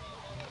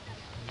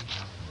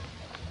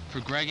for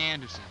Greg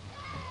Anderson.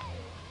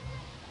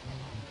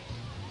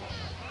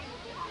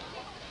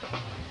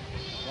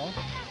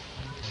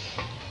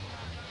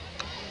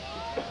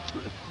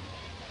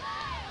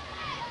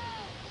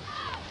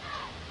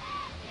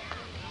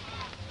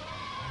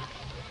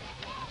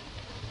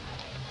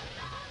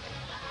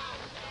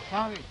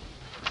 Tommy,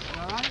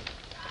 you all right?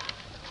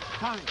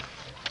 Tommy,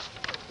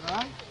 you all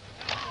right?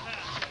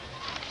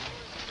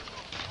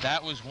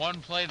 That was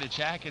one play the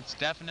Jackets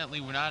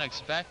definitely were not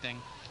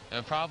expecting.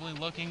 They're probably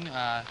looking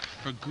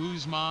for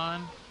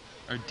Guzman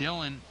or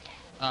Dylan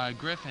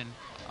Griffin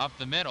up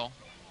the middle.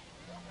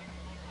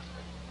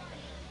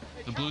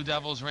 The Blue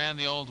Devils ran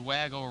the old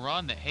waggle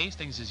run that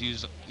Hastings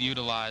has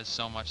utilized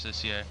so much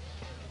this year,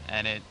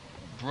 and it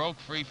broke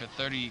free for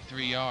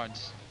 33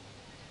 yards.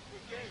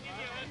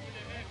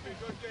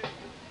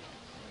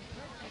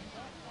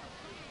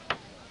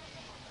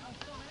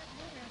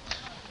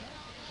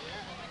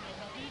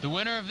 The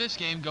winner of this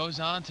game goes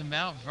on to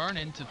Mount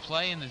Vernon to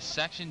play in the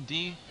Section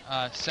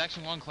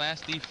 1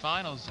 Class D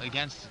finals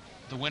against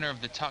the winner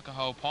of the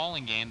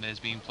Tuckahoe-Pauling game that is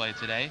being played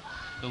today.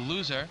 The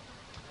loser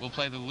will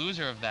play the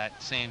loser of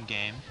that same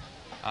game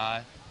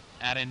at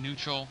a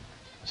neutral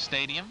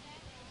stadium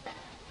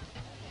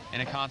in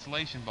a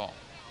consolation bowl.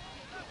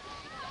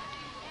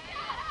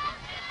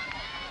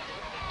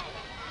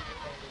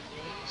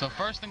 So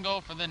 1st and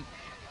goal from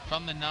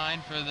the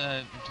 9 for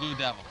the Blue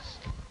Devils.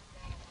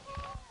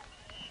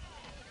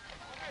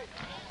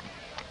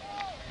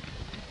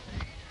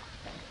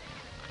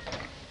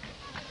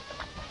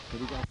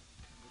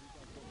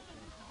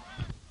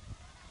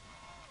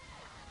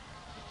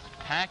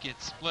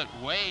 Hackett split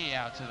way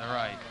out to the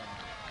right.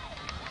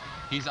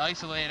 He's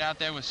isolated out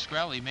there with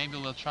Skrelly. Maybe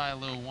they'll try a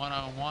little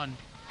one-on-one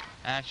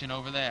action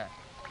over there.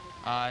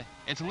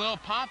 It's a little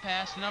pop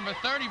pass to number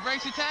 30.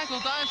 Breaks the tackle,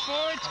 dives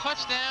forward.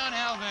 Touchdown,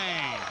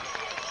 Haldane.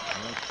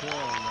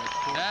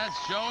 That's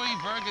Joey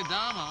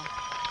Vergadamo.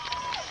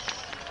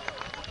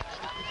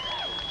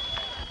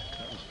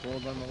 That was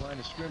called on the line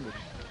of scrimmage.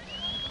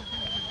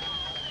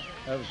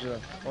 That was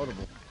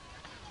audible.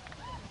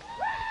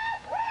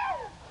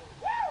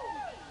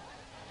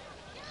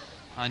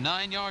 A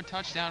 9-yard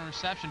touchdown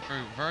reception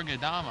for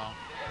Vergadamo.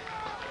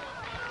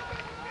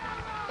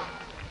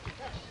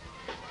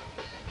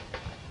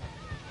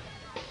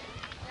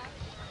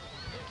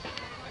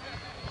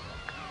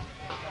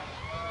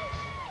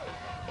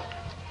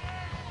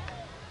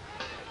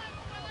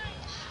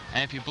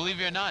 And if you believe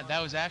it or not,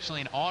 that was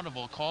actually an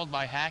audible called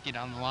by Hackett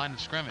on the line of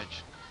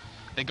scrimmage.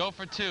 They go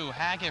for 2.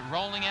 Hackett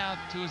rolling out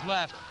to his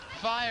left,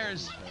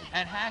 fires,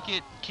 and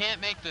Hackett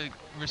can't make the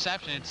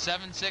reception. It's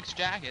 7-6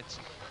 Jackets,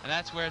 and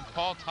that's where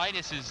Paul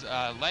Titus's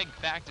leg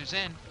factors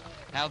in.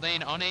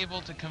 Haldane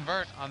unable to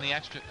convert on the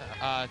extra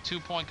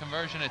 2-point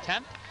conversion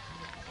attempt,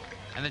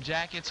 and the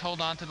Jackets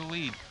hold on to the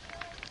lead.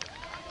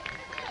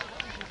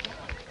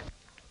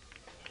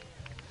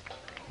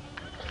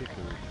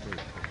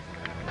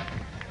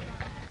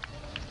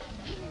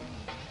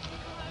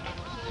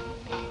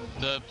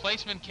 The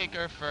placement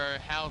kicker for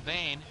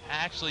Haldane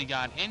actually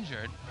got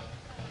injured.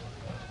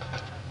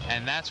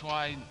 And that's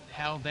why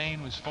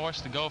Haldane was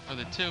forced to go for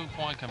the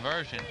 2-point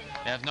conversion.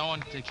 They have no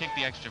one to kick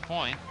the extra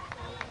point.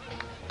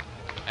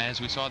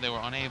 As we saw, they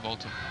were unable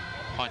to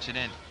punch it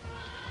in.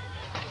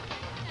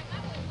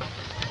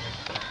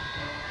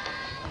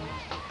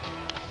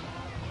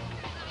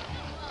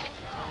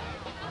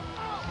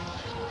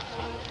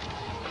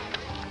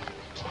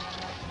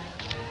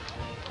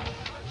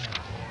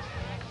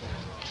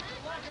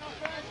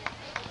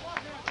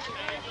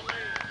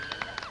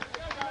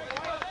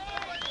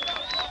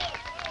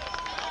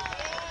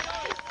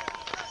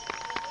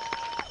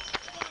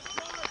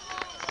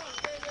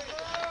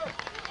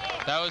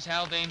 That was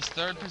Haldane's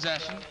third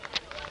possession.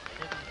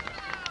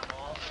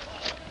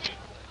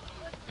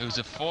 It was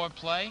a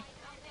 4-play,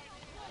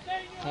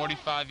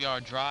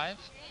 45-yard drive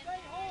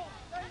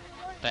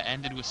that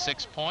ended with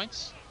 6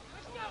 points.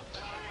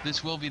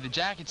 This will be the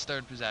Jackets'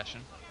 third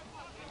possession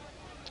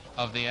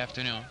of the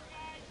afternoon.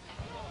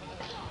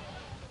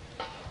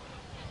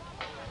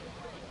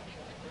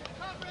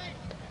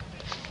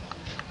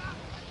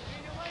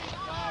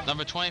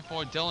 Number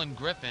 24, Dylan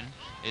Griffin,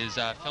 is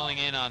filling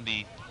in on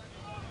the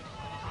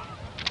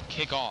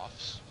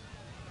kickoffs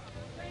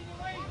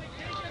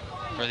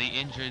for the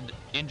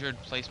injured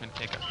placement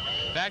kicker.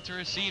 Back to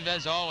receive,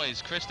 as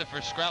always, Christopher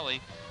Skrelly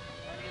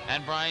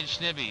and Brian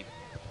Schnibbe.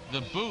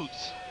 The boot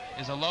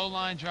is a low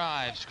line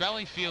drive.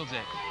 Skrelly fields it,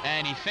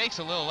 and he fakes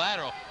a little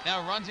lateral.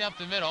 Now runs up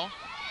the middle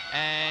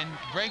and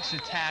breaks the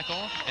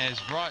tackle and is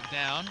brought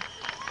down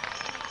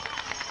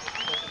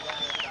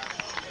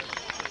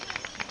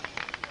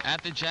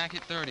at the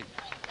Jacket 30.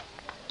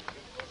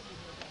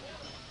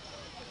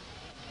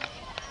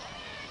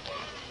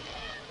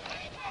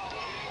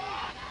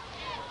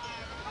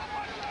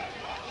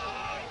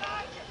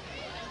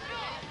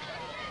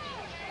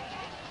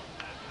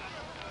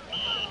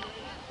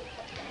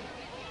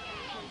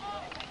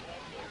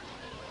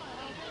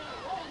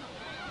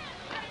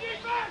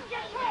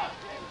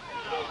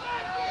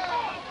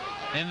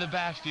 In the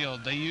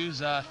backfield, they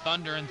use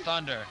Thunder and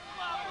Thunder.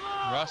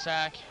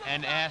 Russack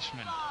and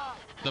Ashman.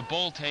 The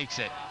Bull takes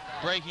it,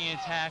 breaking a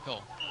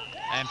tackle,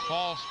 and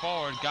falls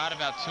forward. Got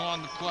about 2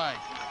 on the play.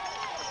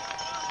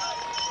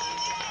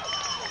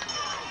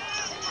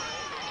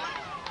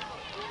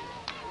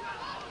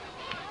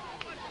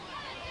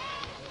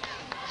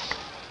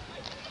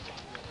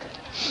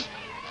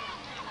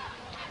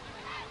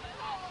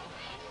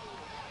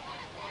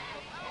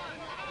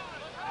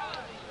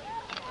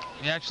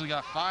 He actually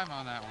got 5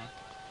 on that one.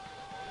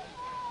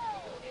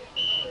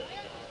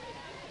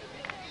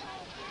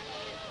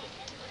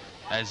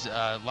 As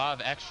a lot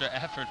of extra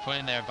effort put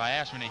in there by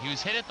Ashman. He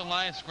was hit at the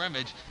line of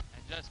scrimmage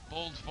and just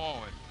bowled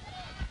forward.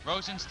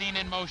 Rosenstein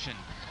in motion.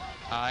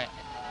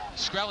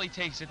 Skrelly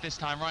takes it this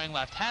time, running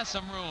left, has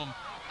some room,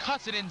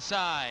 cuts it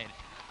inside,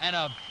 and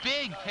a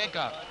big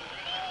pickup.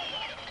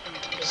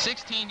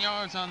 16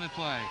 yards on the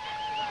play.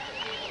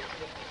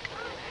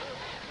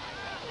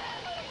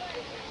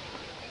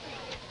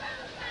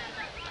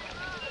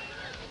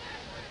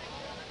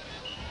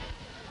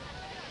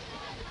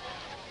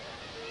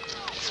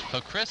 So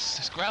Chris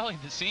Skrelly,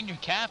 the senior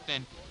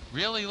captain,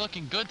 really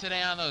looking good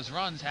today on those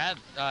runs.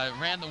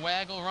 Ran the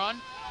waggle run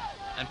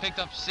and picked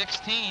up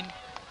 16.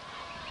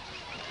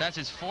 That's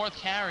his 4th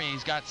carry.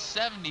 He's got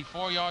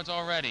 74 yards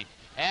already.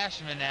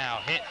 Ashman now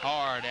hit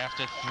hard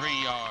after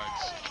 3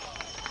 yards.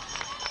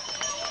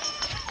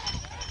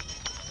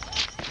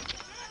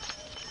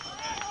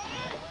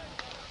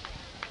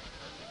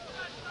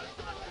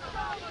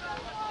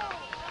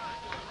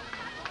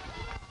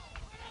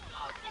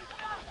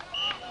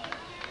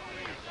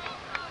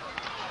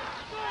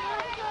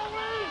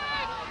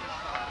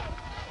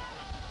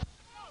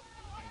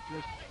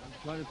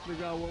 Trying to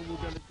figure out what we're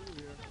going to do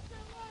here.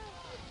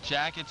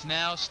 Jackets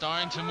now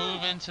starting to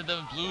move into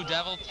the Blue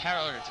Devil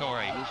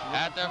territory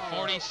at their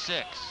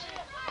 46.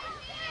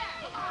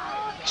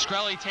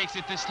 Skrelly takes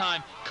it this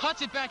time,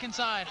 cuts it back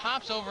inside,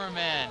 hops over a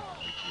man,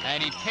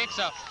 and he picks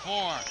up 4.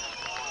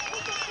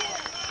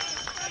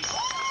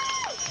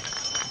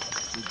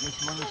 We're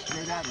just running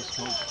straight at us,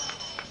 coach.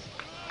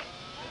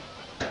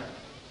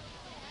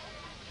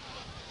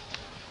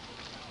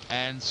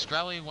 And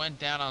Skrelly went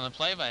down on the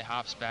play, but he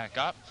hops back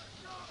up.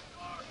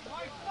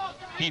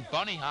 He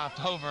bunny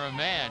hopped over a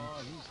man.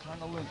 He's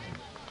kind of limping.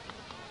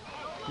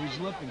 He's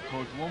limping,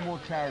 coach. One more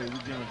carry. We're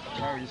going to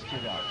carry this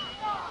kid out.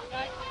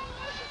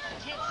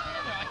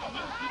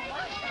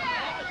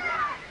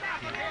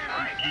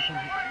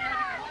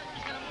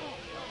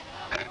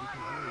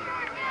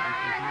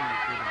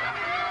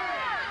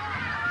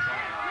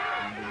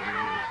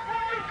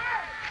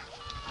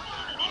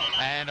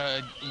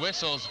 And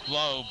whistles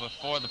blow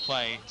before the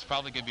play. It's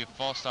probably going to be a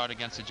false start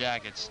against the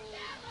Jackets.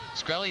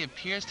 Skrelly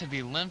appears to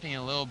be limping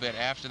a little bit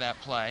after that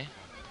play.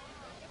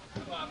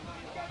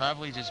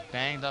 Probably just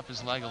banged up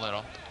his leg a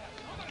little.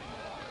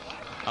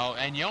 Oh,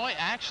 and you know what?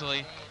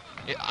 Actually,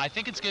 I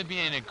think it's going to be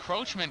an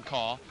encroachment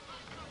call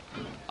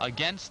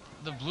against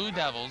the Blue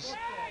Devils.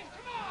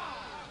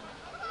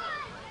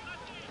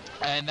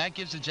 And that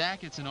gives the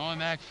Jackets an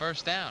automatic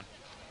first down.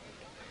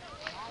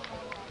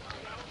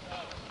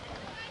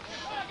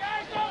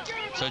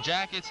 So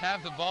Jackets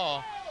have the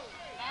ball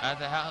at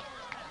the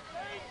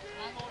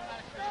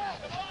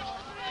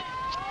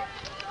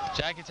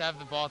Jackets have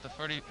the ball at the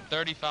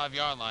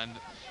 35-yard line.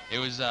 It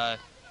was going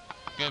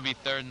to be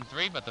 3rd and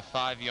 3, but the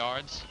 5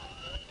 yards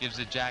gives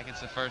the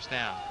Jackets the first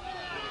down.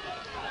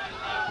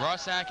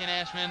 Russack and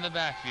Ashman in the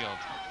backfield.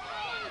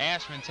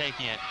 Ashman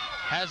taking it,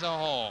 has a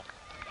hole,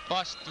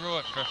 busts through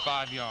it for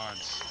 5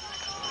 yards.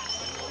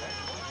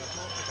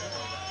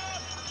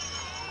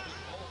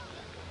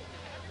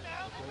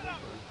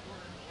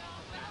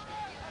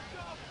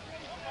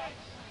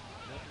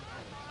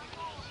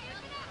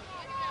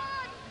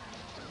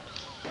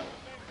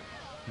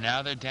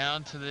 Now they're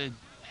down to the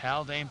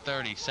Haldane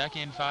 30,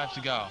 2nd and 5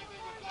 to go.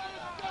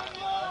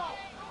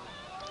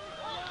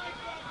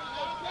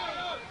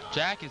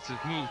 Jackets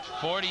have moved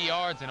 40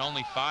 yards in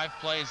only 5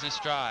 plays this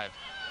drive.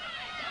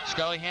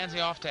 Scully hands it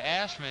off to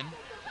Ashman.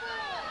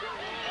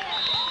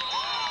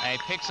 And he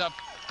picks up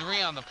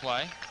 3 on the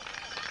play.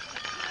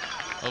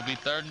 It'll be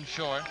 3rd and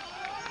short.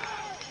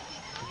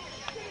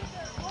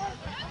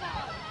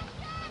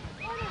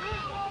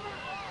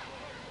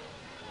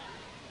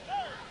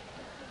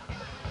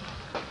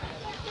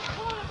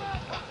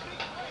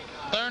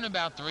 Third and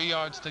about 3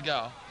 yards to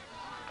go.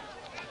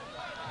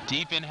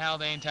 Deep in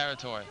Haldane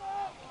territory.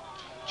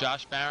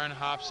 Josh Barron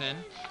hops in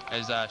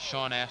as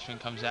Sean Ashman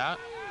comes out.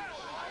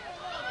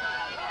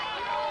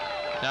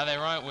 Now they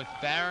run it with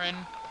Barron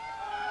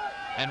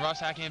and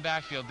Russack in the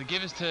backfield. The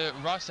give is to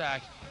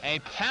Russack, and he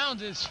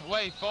pounds his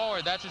way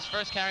forward. That's his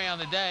first carry on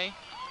the day.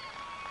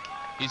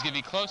 He's going to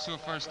be close to a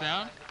first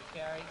down.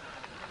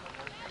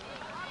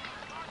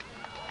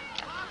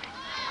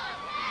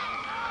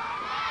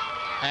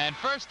 And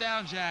first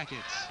down,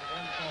 Jackets.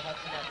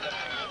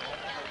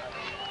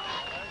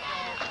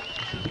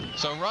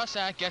 So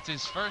Russack gets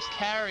his first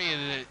carry of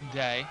the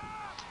day,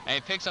 and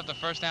he picks up the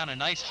first down. A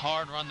nice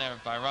hard run there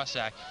by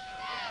Russack.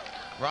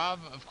 Rob,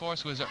 of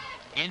course, was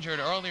injured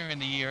earlier in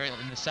the year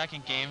in the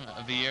 2nd game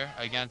of the year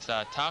against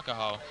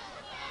Tuckahoe.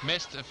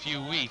 Missed a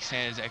few weeks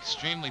and is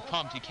extremely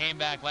pumped. He came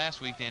back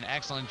last week, did an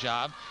excellent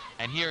job,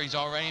 and here he's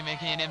already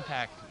making an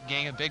impact,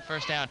 getting a big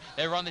first down.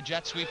 They run the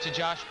jet sweep to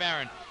Josh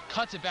Barron,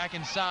 cuts it back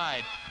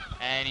inside,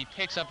 and he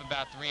picks up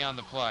about 3 on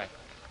the play.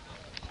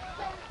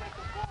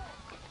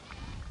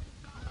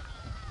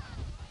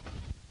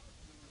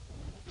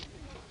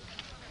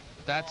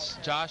 That's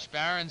Josh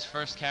Barron's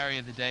first carry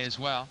of the day as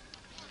well.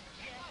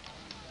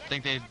 I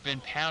think they've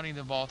been pounding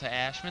the ball to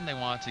Ashman. They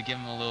wanted to give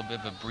him a little bit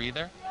of a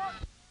breather.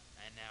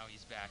 And now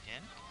he's back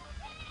in.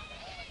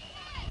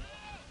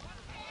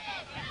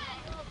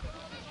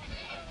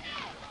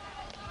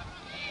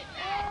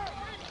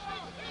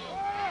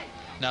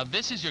 Now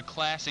this is your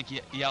classic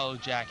Yellow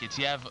Jackets.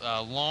 You have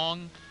a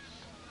long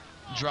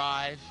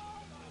drive.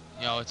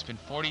 You know, it's been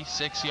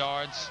 46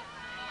 yards.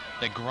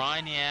 They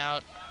grind you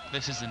out.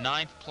 This is the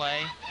 9th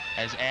play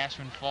as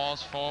Ashman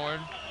falls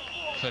forward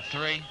for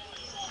 3.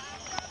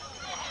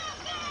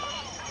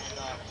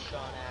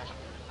 Sean Ashman.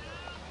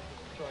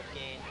 Short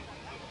gain.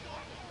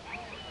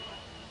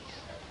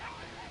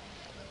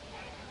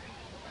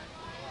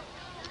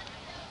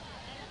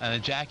 And the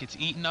Jackets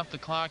eating up the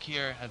clock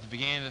here at the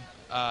beginning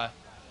of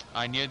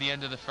near the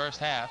end of the first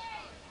half.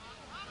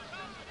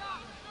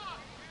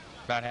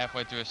 About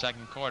halfway through the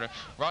 2nd quarter.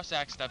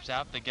 Russack steps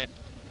out. They get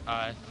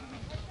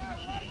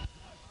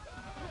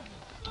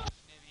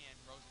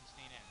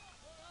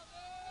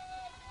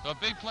So a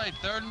big play,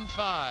 3rd and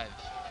 5.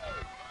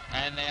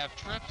 And they have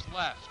trips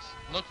left.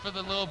 Look for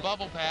the little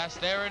bubble pass.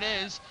 There it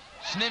is.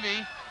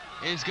 Snivy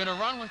is going to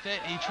run with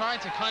it. He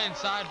tried to cut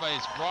inside, but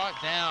he's brought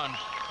down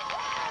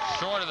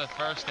short of the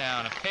first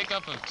down. A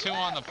pickup of 2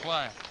 on the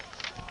play.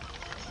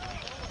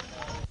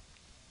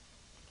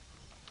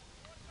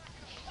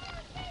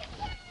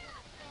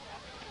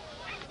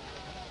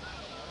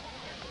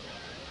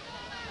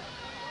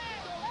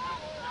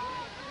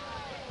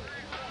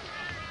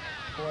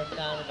 Fourth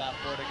down, about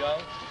 4 to go.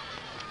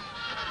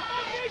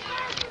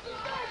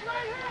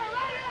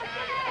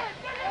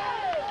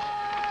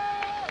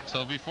 So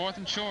it'll be 4th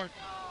and short.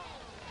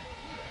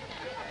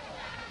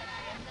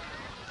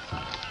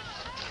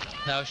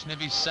 Now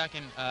Schnivy's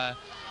 2nd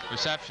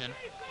reception.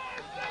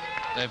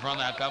 They've run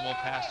that bevel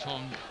pass to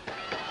him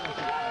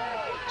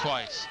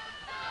twice.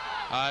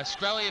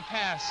 Skrelly a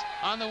pass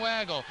on the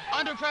waggle,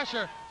 under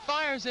pressure,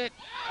 fires it.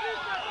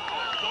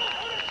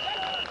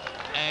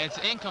 And it's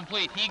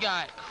incomplete. He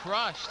got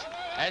crushed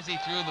as he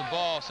threw the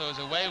ball, so it was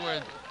a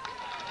wayward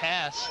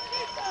pass.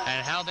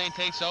 And Haldane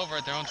takes over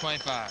at their own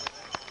 25.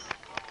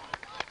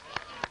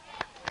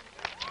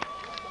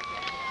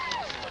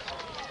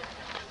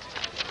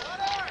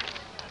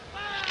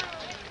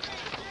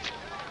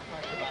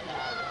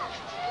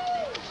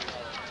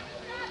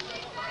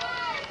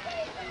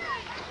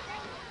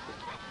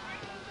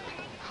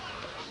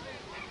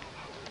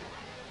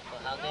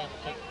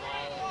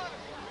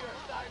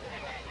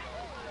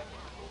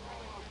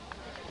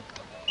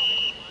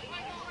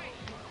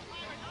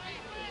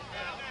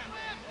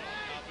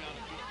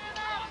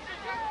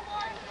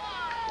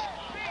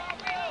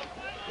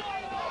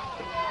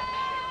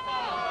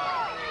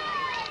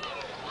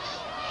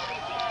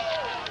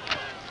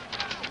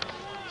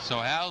 So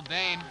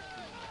Haldane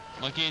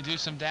looking to do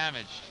some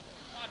damage.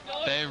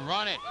 They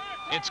run it.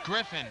 It's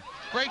Griffin.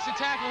 Breaks the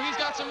tackle. He's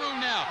got some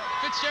room now.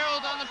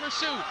 Fitzgerald on the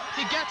pursuit.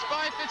 He gets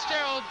by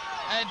Fitzgerald,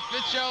 and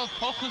Fitzgerald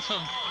pulls him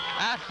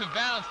out of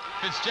bounds.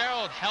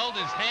 Fitzgerald held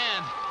his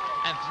hand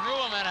and threw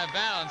him out of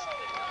bounds.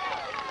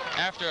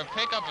 After a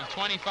pickup of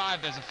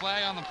 25, there's a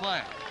flag on the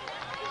play.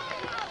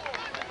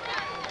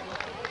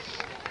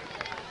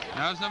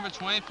 That was number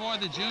 24,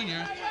 the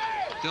junior,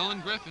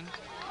 Dylan Griffin.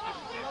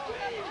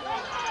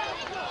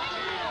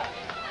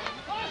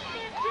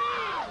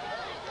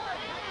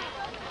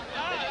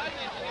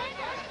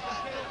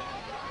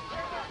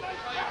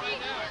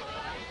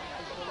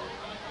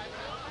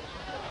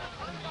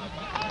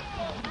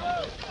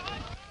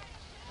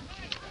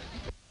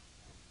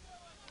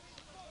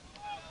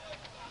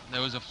 There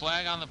was a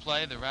flag on the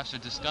play. The refs are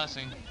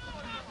discussing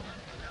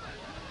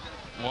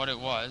what it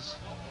was.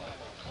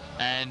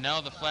 And no,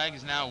 the flag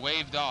is now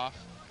waved off.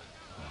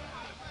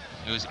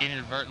 It was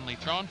inadvertently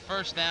thrown.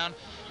 First down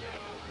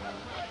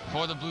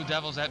for the Blue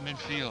Devils at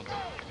midfield.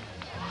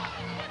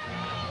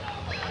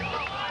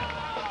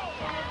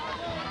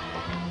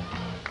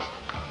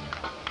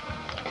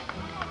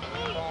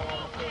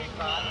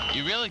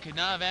 You really could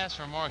not have asked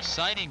for a more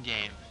exciting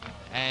game.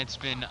 And it's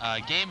been a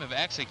game of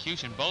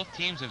execution. Both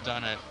teams have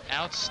done an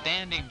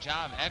outstanding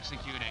job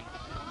executing.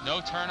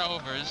 No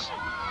turnovers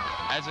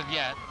as of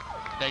yet.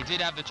 They did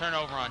have the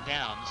turnover on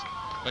downs,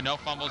 but no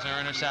fumbles or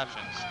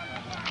interceptions.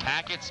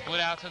 Hackett split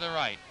out to the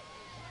right.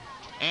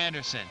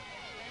 Anderson.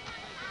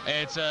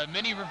 It's a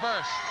mini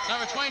reverse.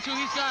 Number 22,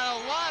 he's got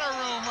a lot of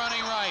room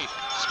running right.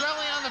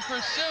 Skrelly on the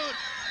pursuit,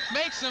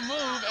 makes a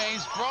move, and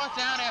he's brought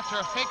down after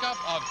a pickup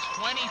of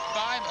 25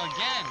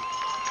 again.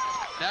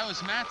 That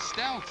was Matt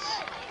Stelz.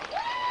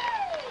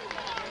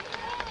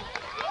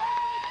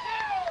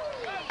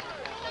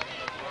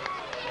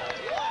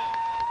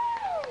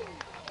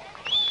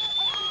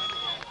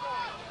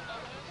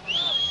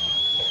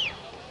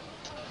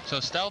 So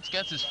Stelz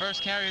gets his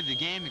first carry of the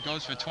game. It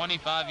goes for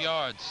 25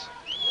 yards.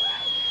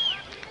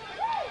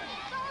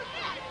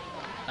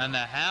 And the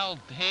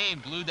Haldane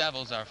Blue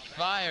Devils are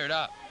fired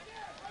up.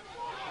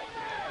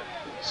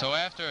 So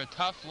after a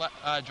tough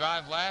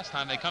drive last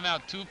time, they come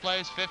out 2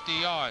 plays, 50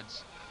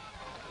 yards.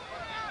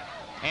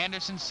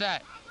 Anderson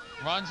set,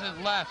 runs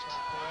it left,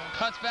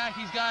 cuts back.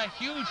 He's got a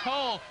huge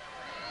hole.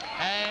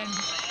 And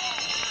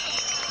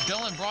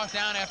Dylan brought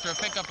down after a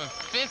pickup of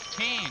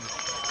 15,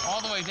 all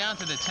the way down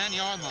to the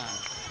 10-yard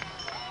line.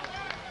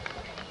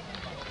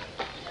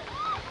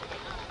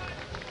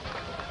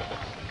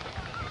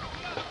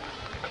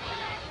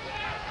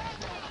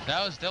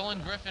 That was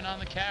Dylan Griffin on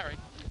the carry.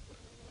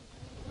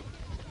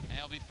 And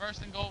it'll be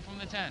first and goal from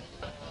the 10.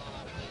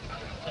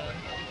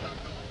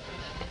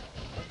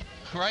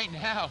 Right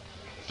now,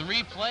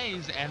 3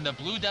 plays and the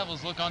Blue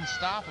Devils look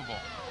unstoppable.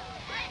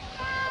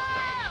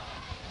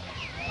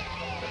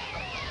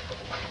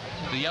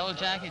 The Yellow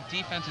Jacket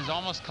defense is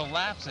almost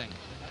collapsing.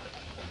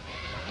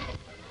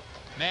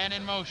 Man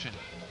in motion.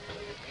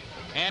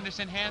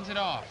 Anderson hands it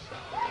off.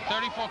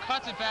 34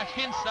 cuts it back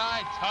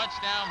inside.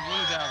 Touchdown,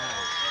 Blue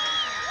Devils.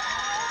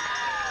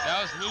 That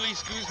was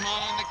Luis Guzman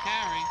on the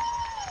carry.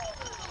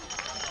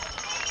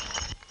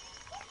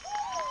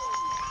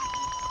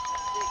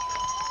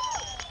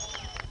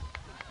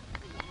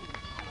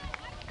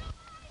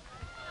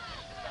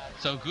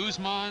 So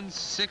Guzman's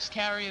 6th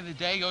carry of the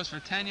day goes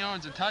for 10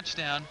 yards, a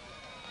touchdown.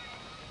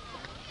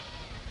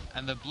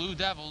 And the Blue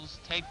Devils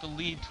take the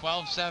lead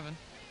 12-7.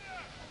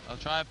 They'll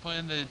try to put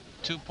in the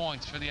 2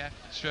 points for the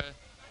extra,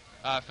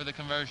 for the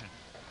conversion.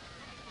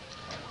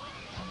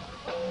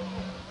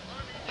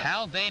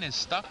 Haldane is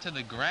stuck to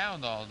the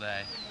ground all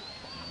day.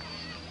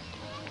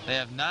 They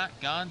have not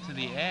gone to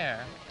the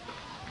air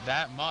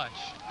that much.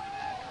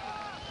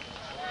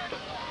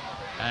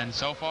 And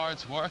so far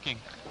it's working.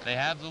 They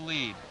have the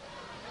lead.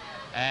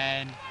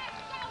 And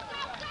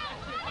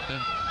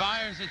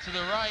fires it to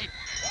the right.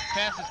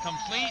 Pass is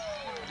complete.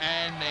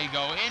 And they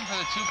go in for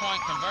the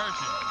 2-point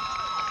conversion.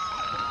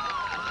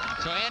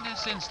 So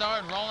Anderson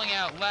started rolling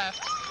out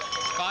left.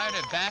 Fired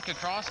it back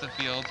across the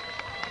field.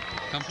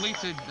 Complete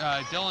to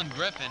Dylan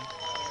Griffin,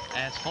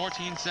 and it's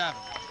 14-7.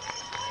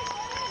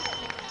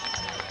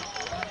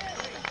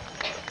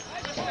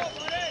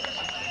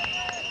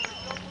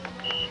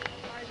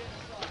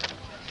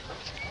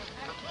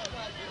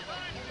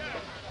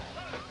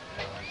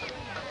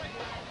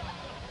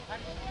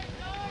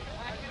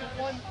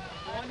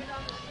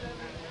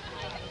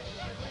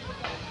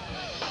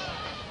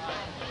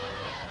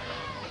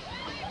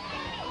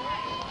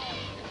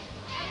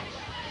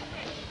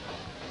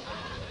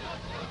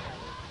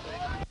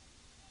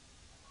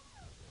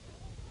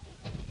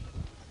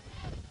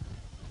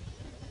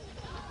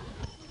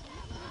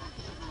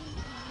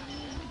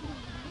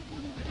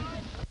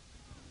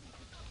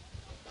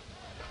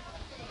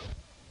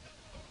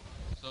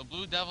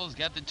 Blue Devils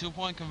get the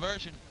 2-point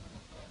conversion.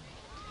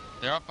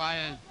 They're up by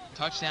a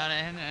touchdown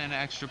and an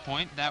extra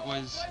point. That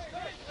was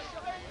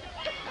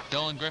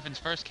Dylan Griffin's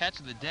first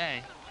catch of the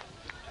day.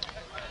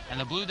 And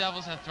the Blue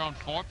Devils have thrown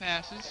 4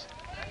 passes,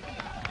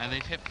 and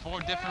they've hit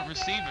 4 different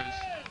receivers.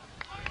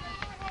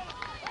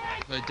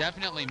 but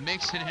definitely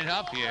mixing it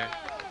up here.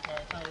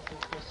 Titus and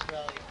Chris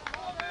Scully.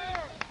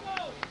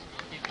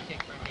 Give a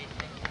kick for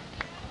Hastings.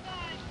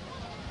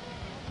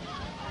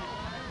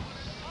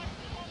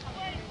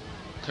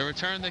 To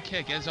return the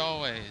kick, as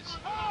always,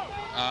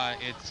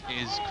 it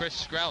is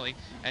Chris Skrelly.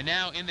 And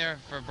now in there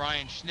for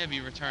Brian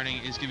Schnibbe returning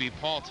is going to be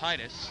Paul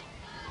Titus.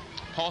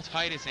 Paul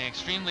Titus, an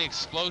extremely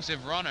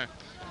explosive runner.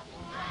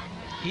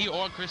 He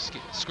or Chris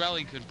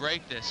Skrelly could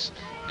break this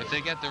if they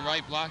get the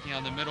right blocking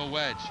on the middle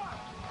wedge.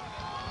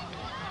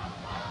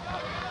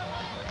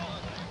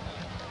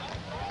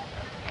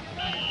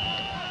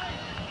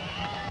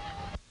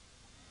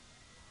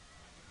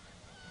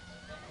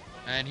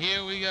 And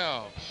here we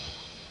go.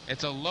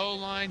 It's a low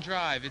line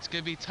drive. It's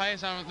going to be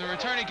Titus on the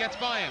return. It gets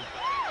by him.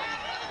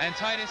 And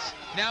Titus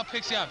now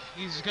picks it up.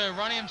 He's going to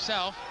run it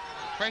himself.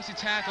 Breaks the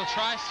tackle.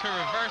 Tries to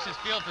reverse his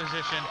field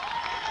position.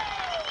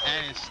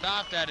 And is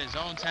stopped at his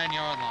own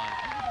 10-yard line.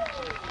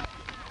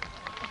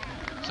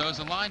 So it's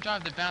a line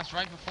drive that bounced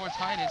right before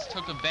Titus.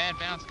 Took a bad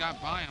bounce,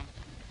 got by him.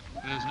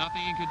 There's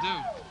nothing he could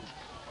do.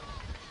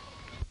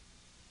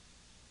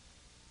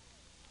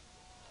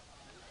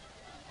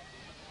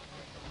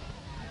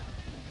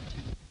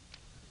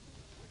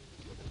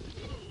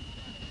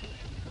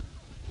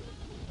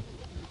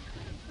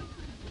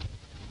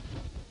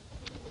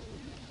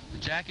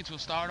 Jackets will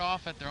start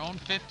off at their own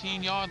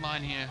 15-yard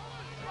line here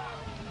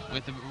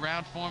with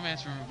around 4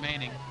 minutes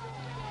remaining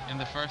in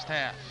the first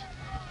half.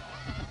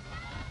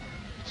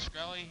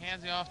 Skrelly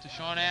hands it off to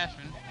Sean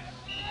Ashman.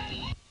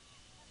 He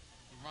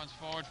runs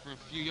forward for a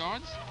few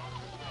yards.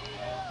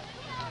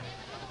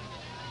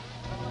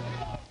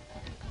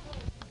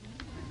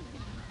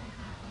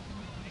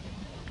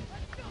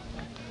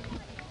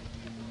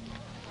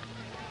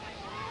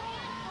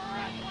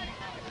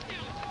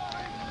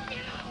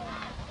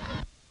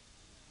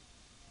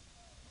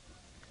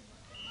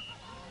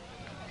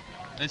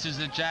 This is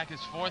the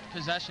Jackets' 4th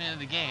possession of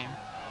the game.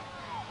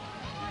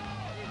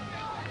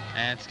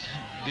 And it's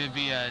going to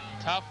be a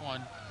tough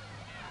one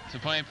to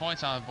put any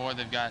points on the board.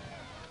 They've got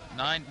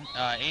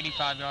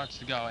 85 yards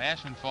to go.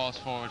 Ashman falls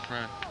forward for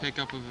a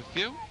pickup of a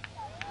few.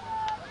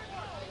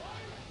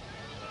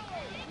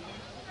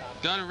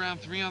 Got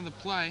around 3 on the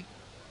play.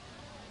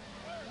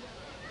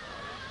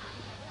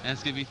 And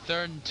it's going to be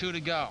 3rd and 2 to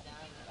go.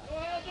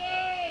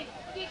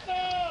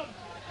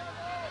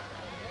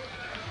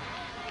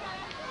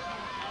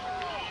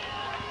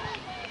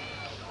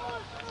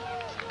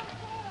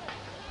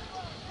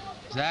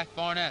 Zach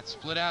Barnett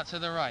split out to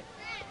the right.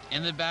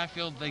 In the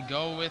backfield, they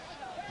go with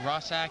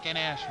Russack and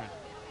Ashman.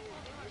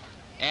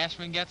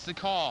 Ashman gets the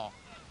call.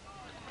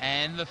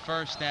 And the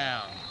first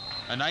down.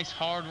 A nice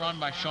hard run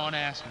by Sean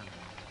Ashman.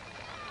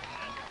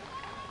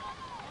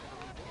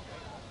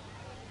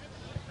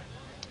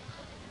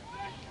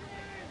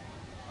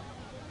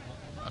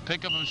 A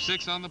pickup of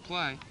 6 on the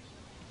play.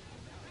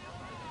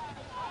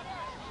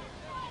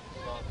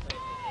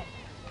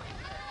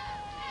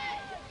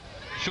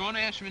 Sean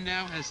Ashman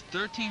now has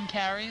 13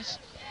 carries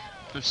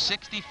for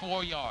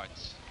 64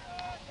 yards.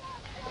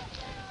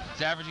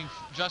 He's averaging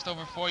just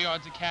over 4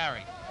 yards a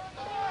carry.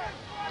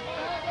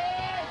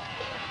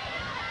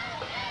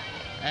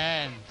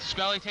 And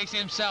Skrelly takes it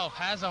himself,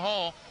 has a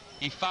hole.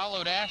 He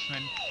followed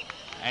Ashman,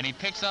 and he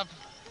picks up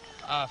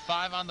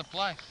 5 on the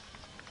play.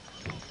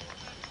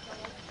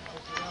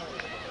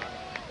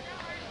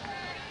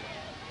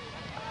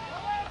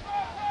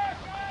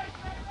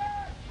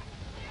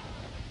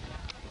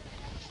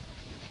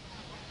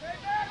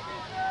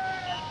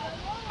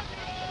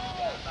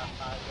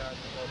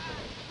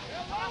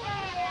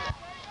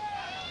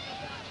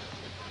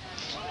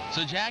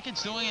 So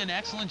Jackets doing an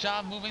excellent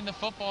job moving the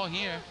football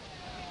here.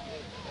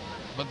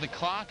 But the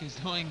clock is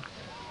doing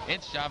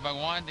its job by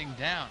winding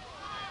down.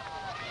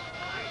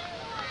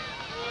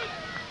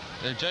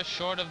 They're just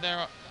short of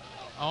their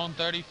own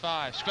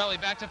 35.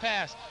 Skrelly back to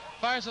pass.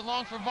 Fires it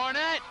long for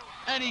Barnett.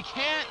 And he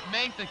can't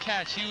make the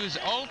catch. He was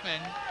open.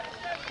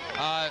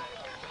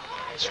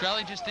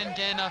 Skrelly just didn't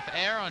get enough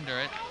air under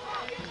it.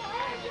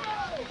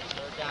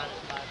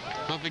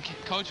 But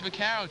Coach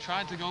Vaccaro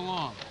tried to go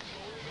long.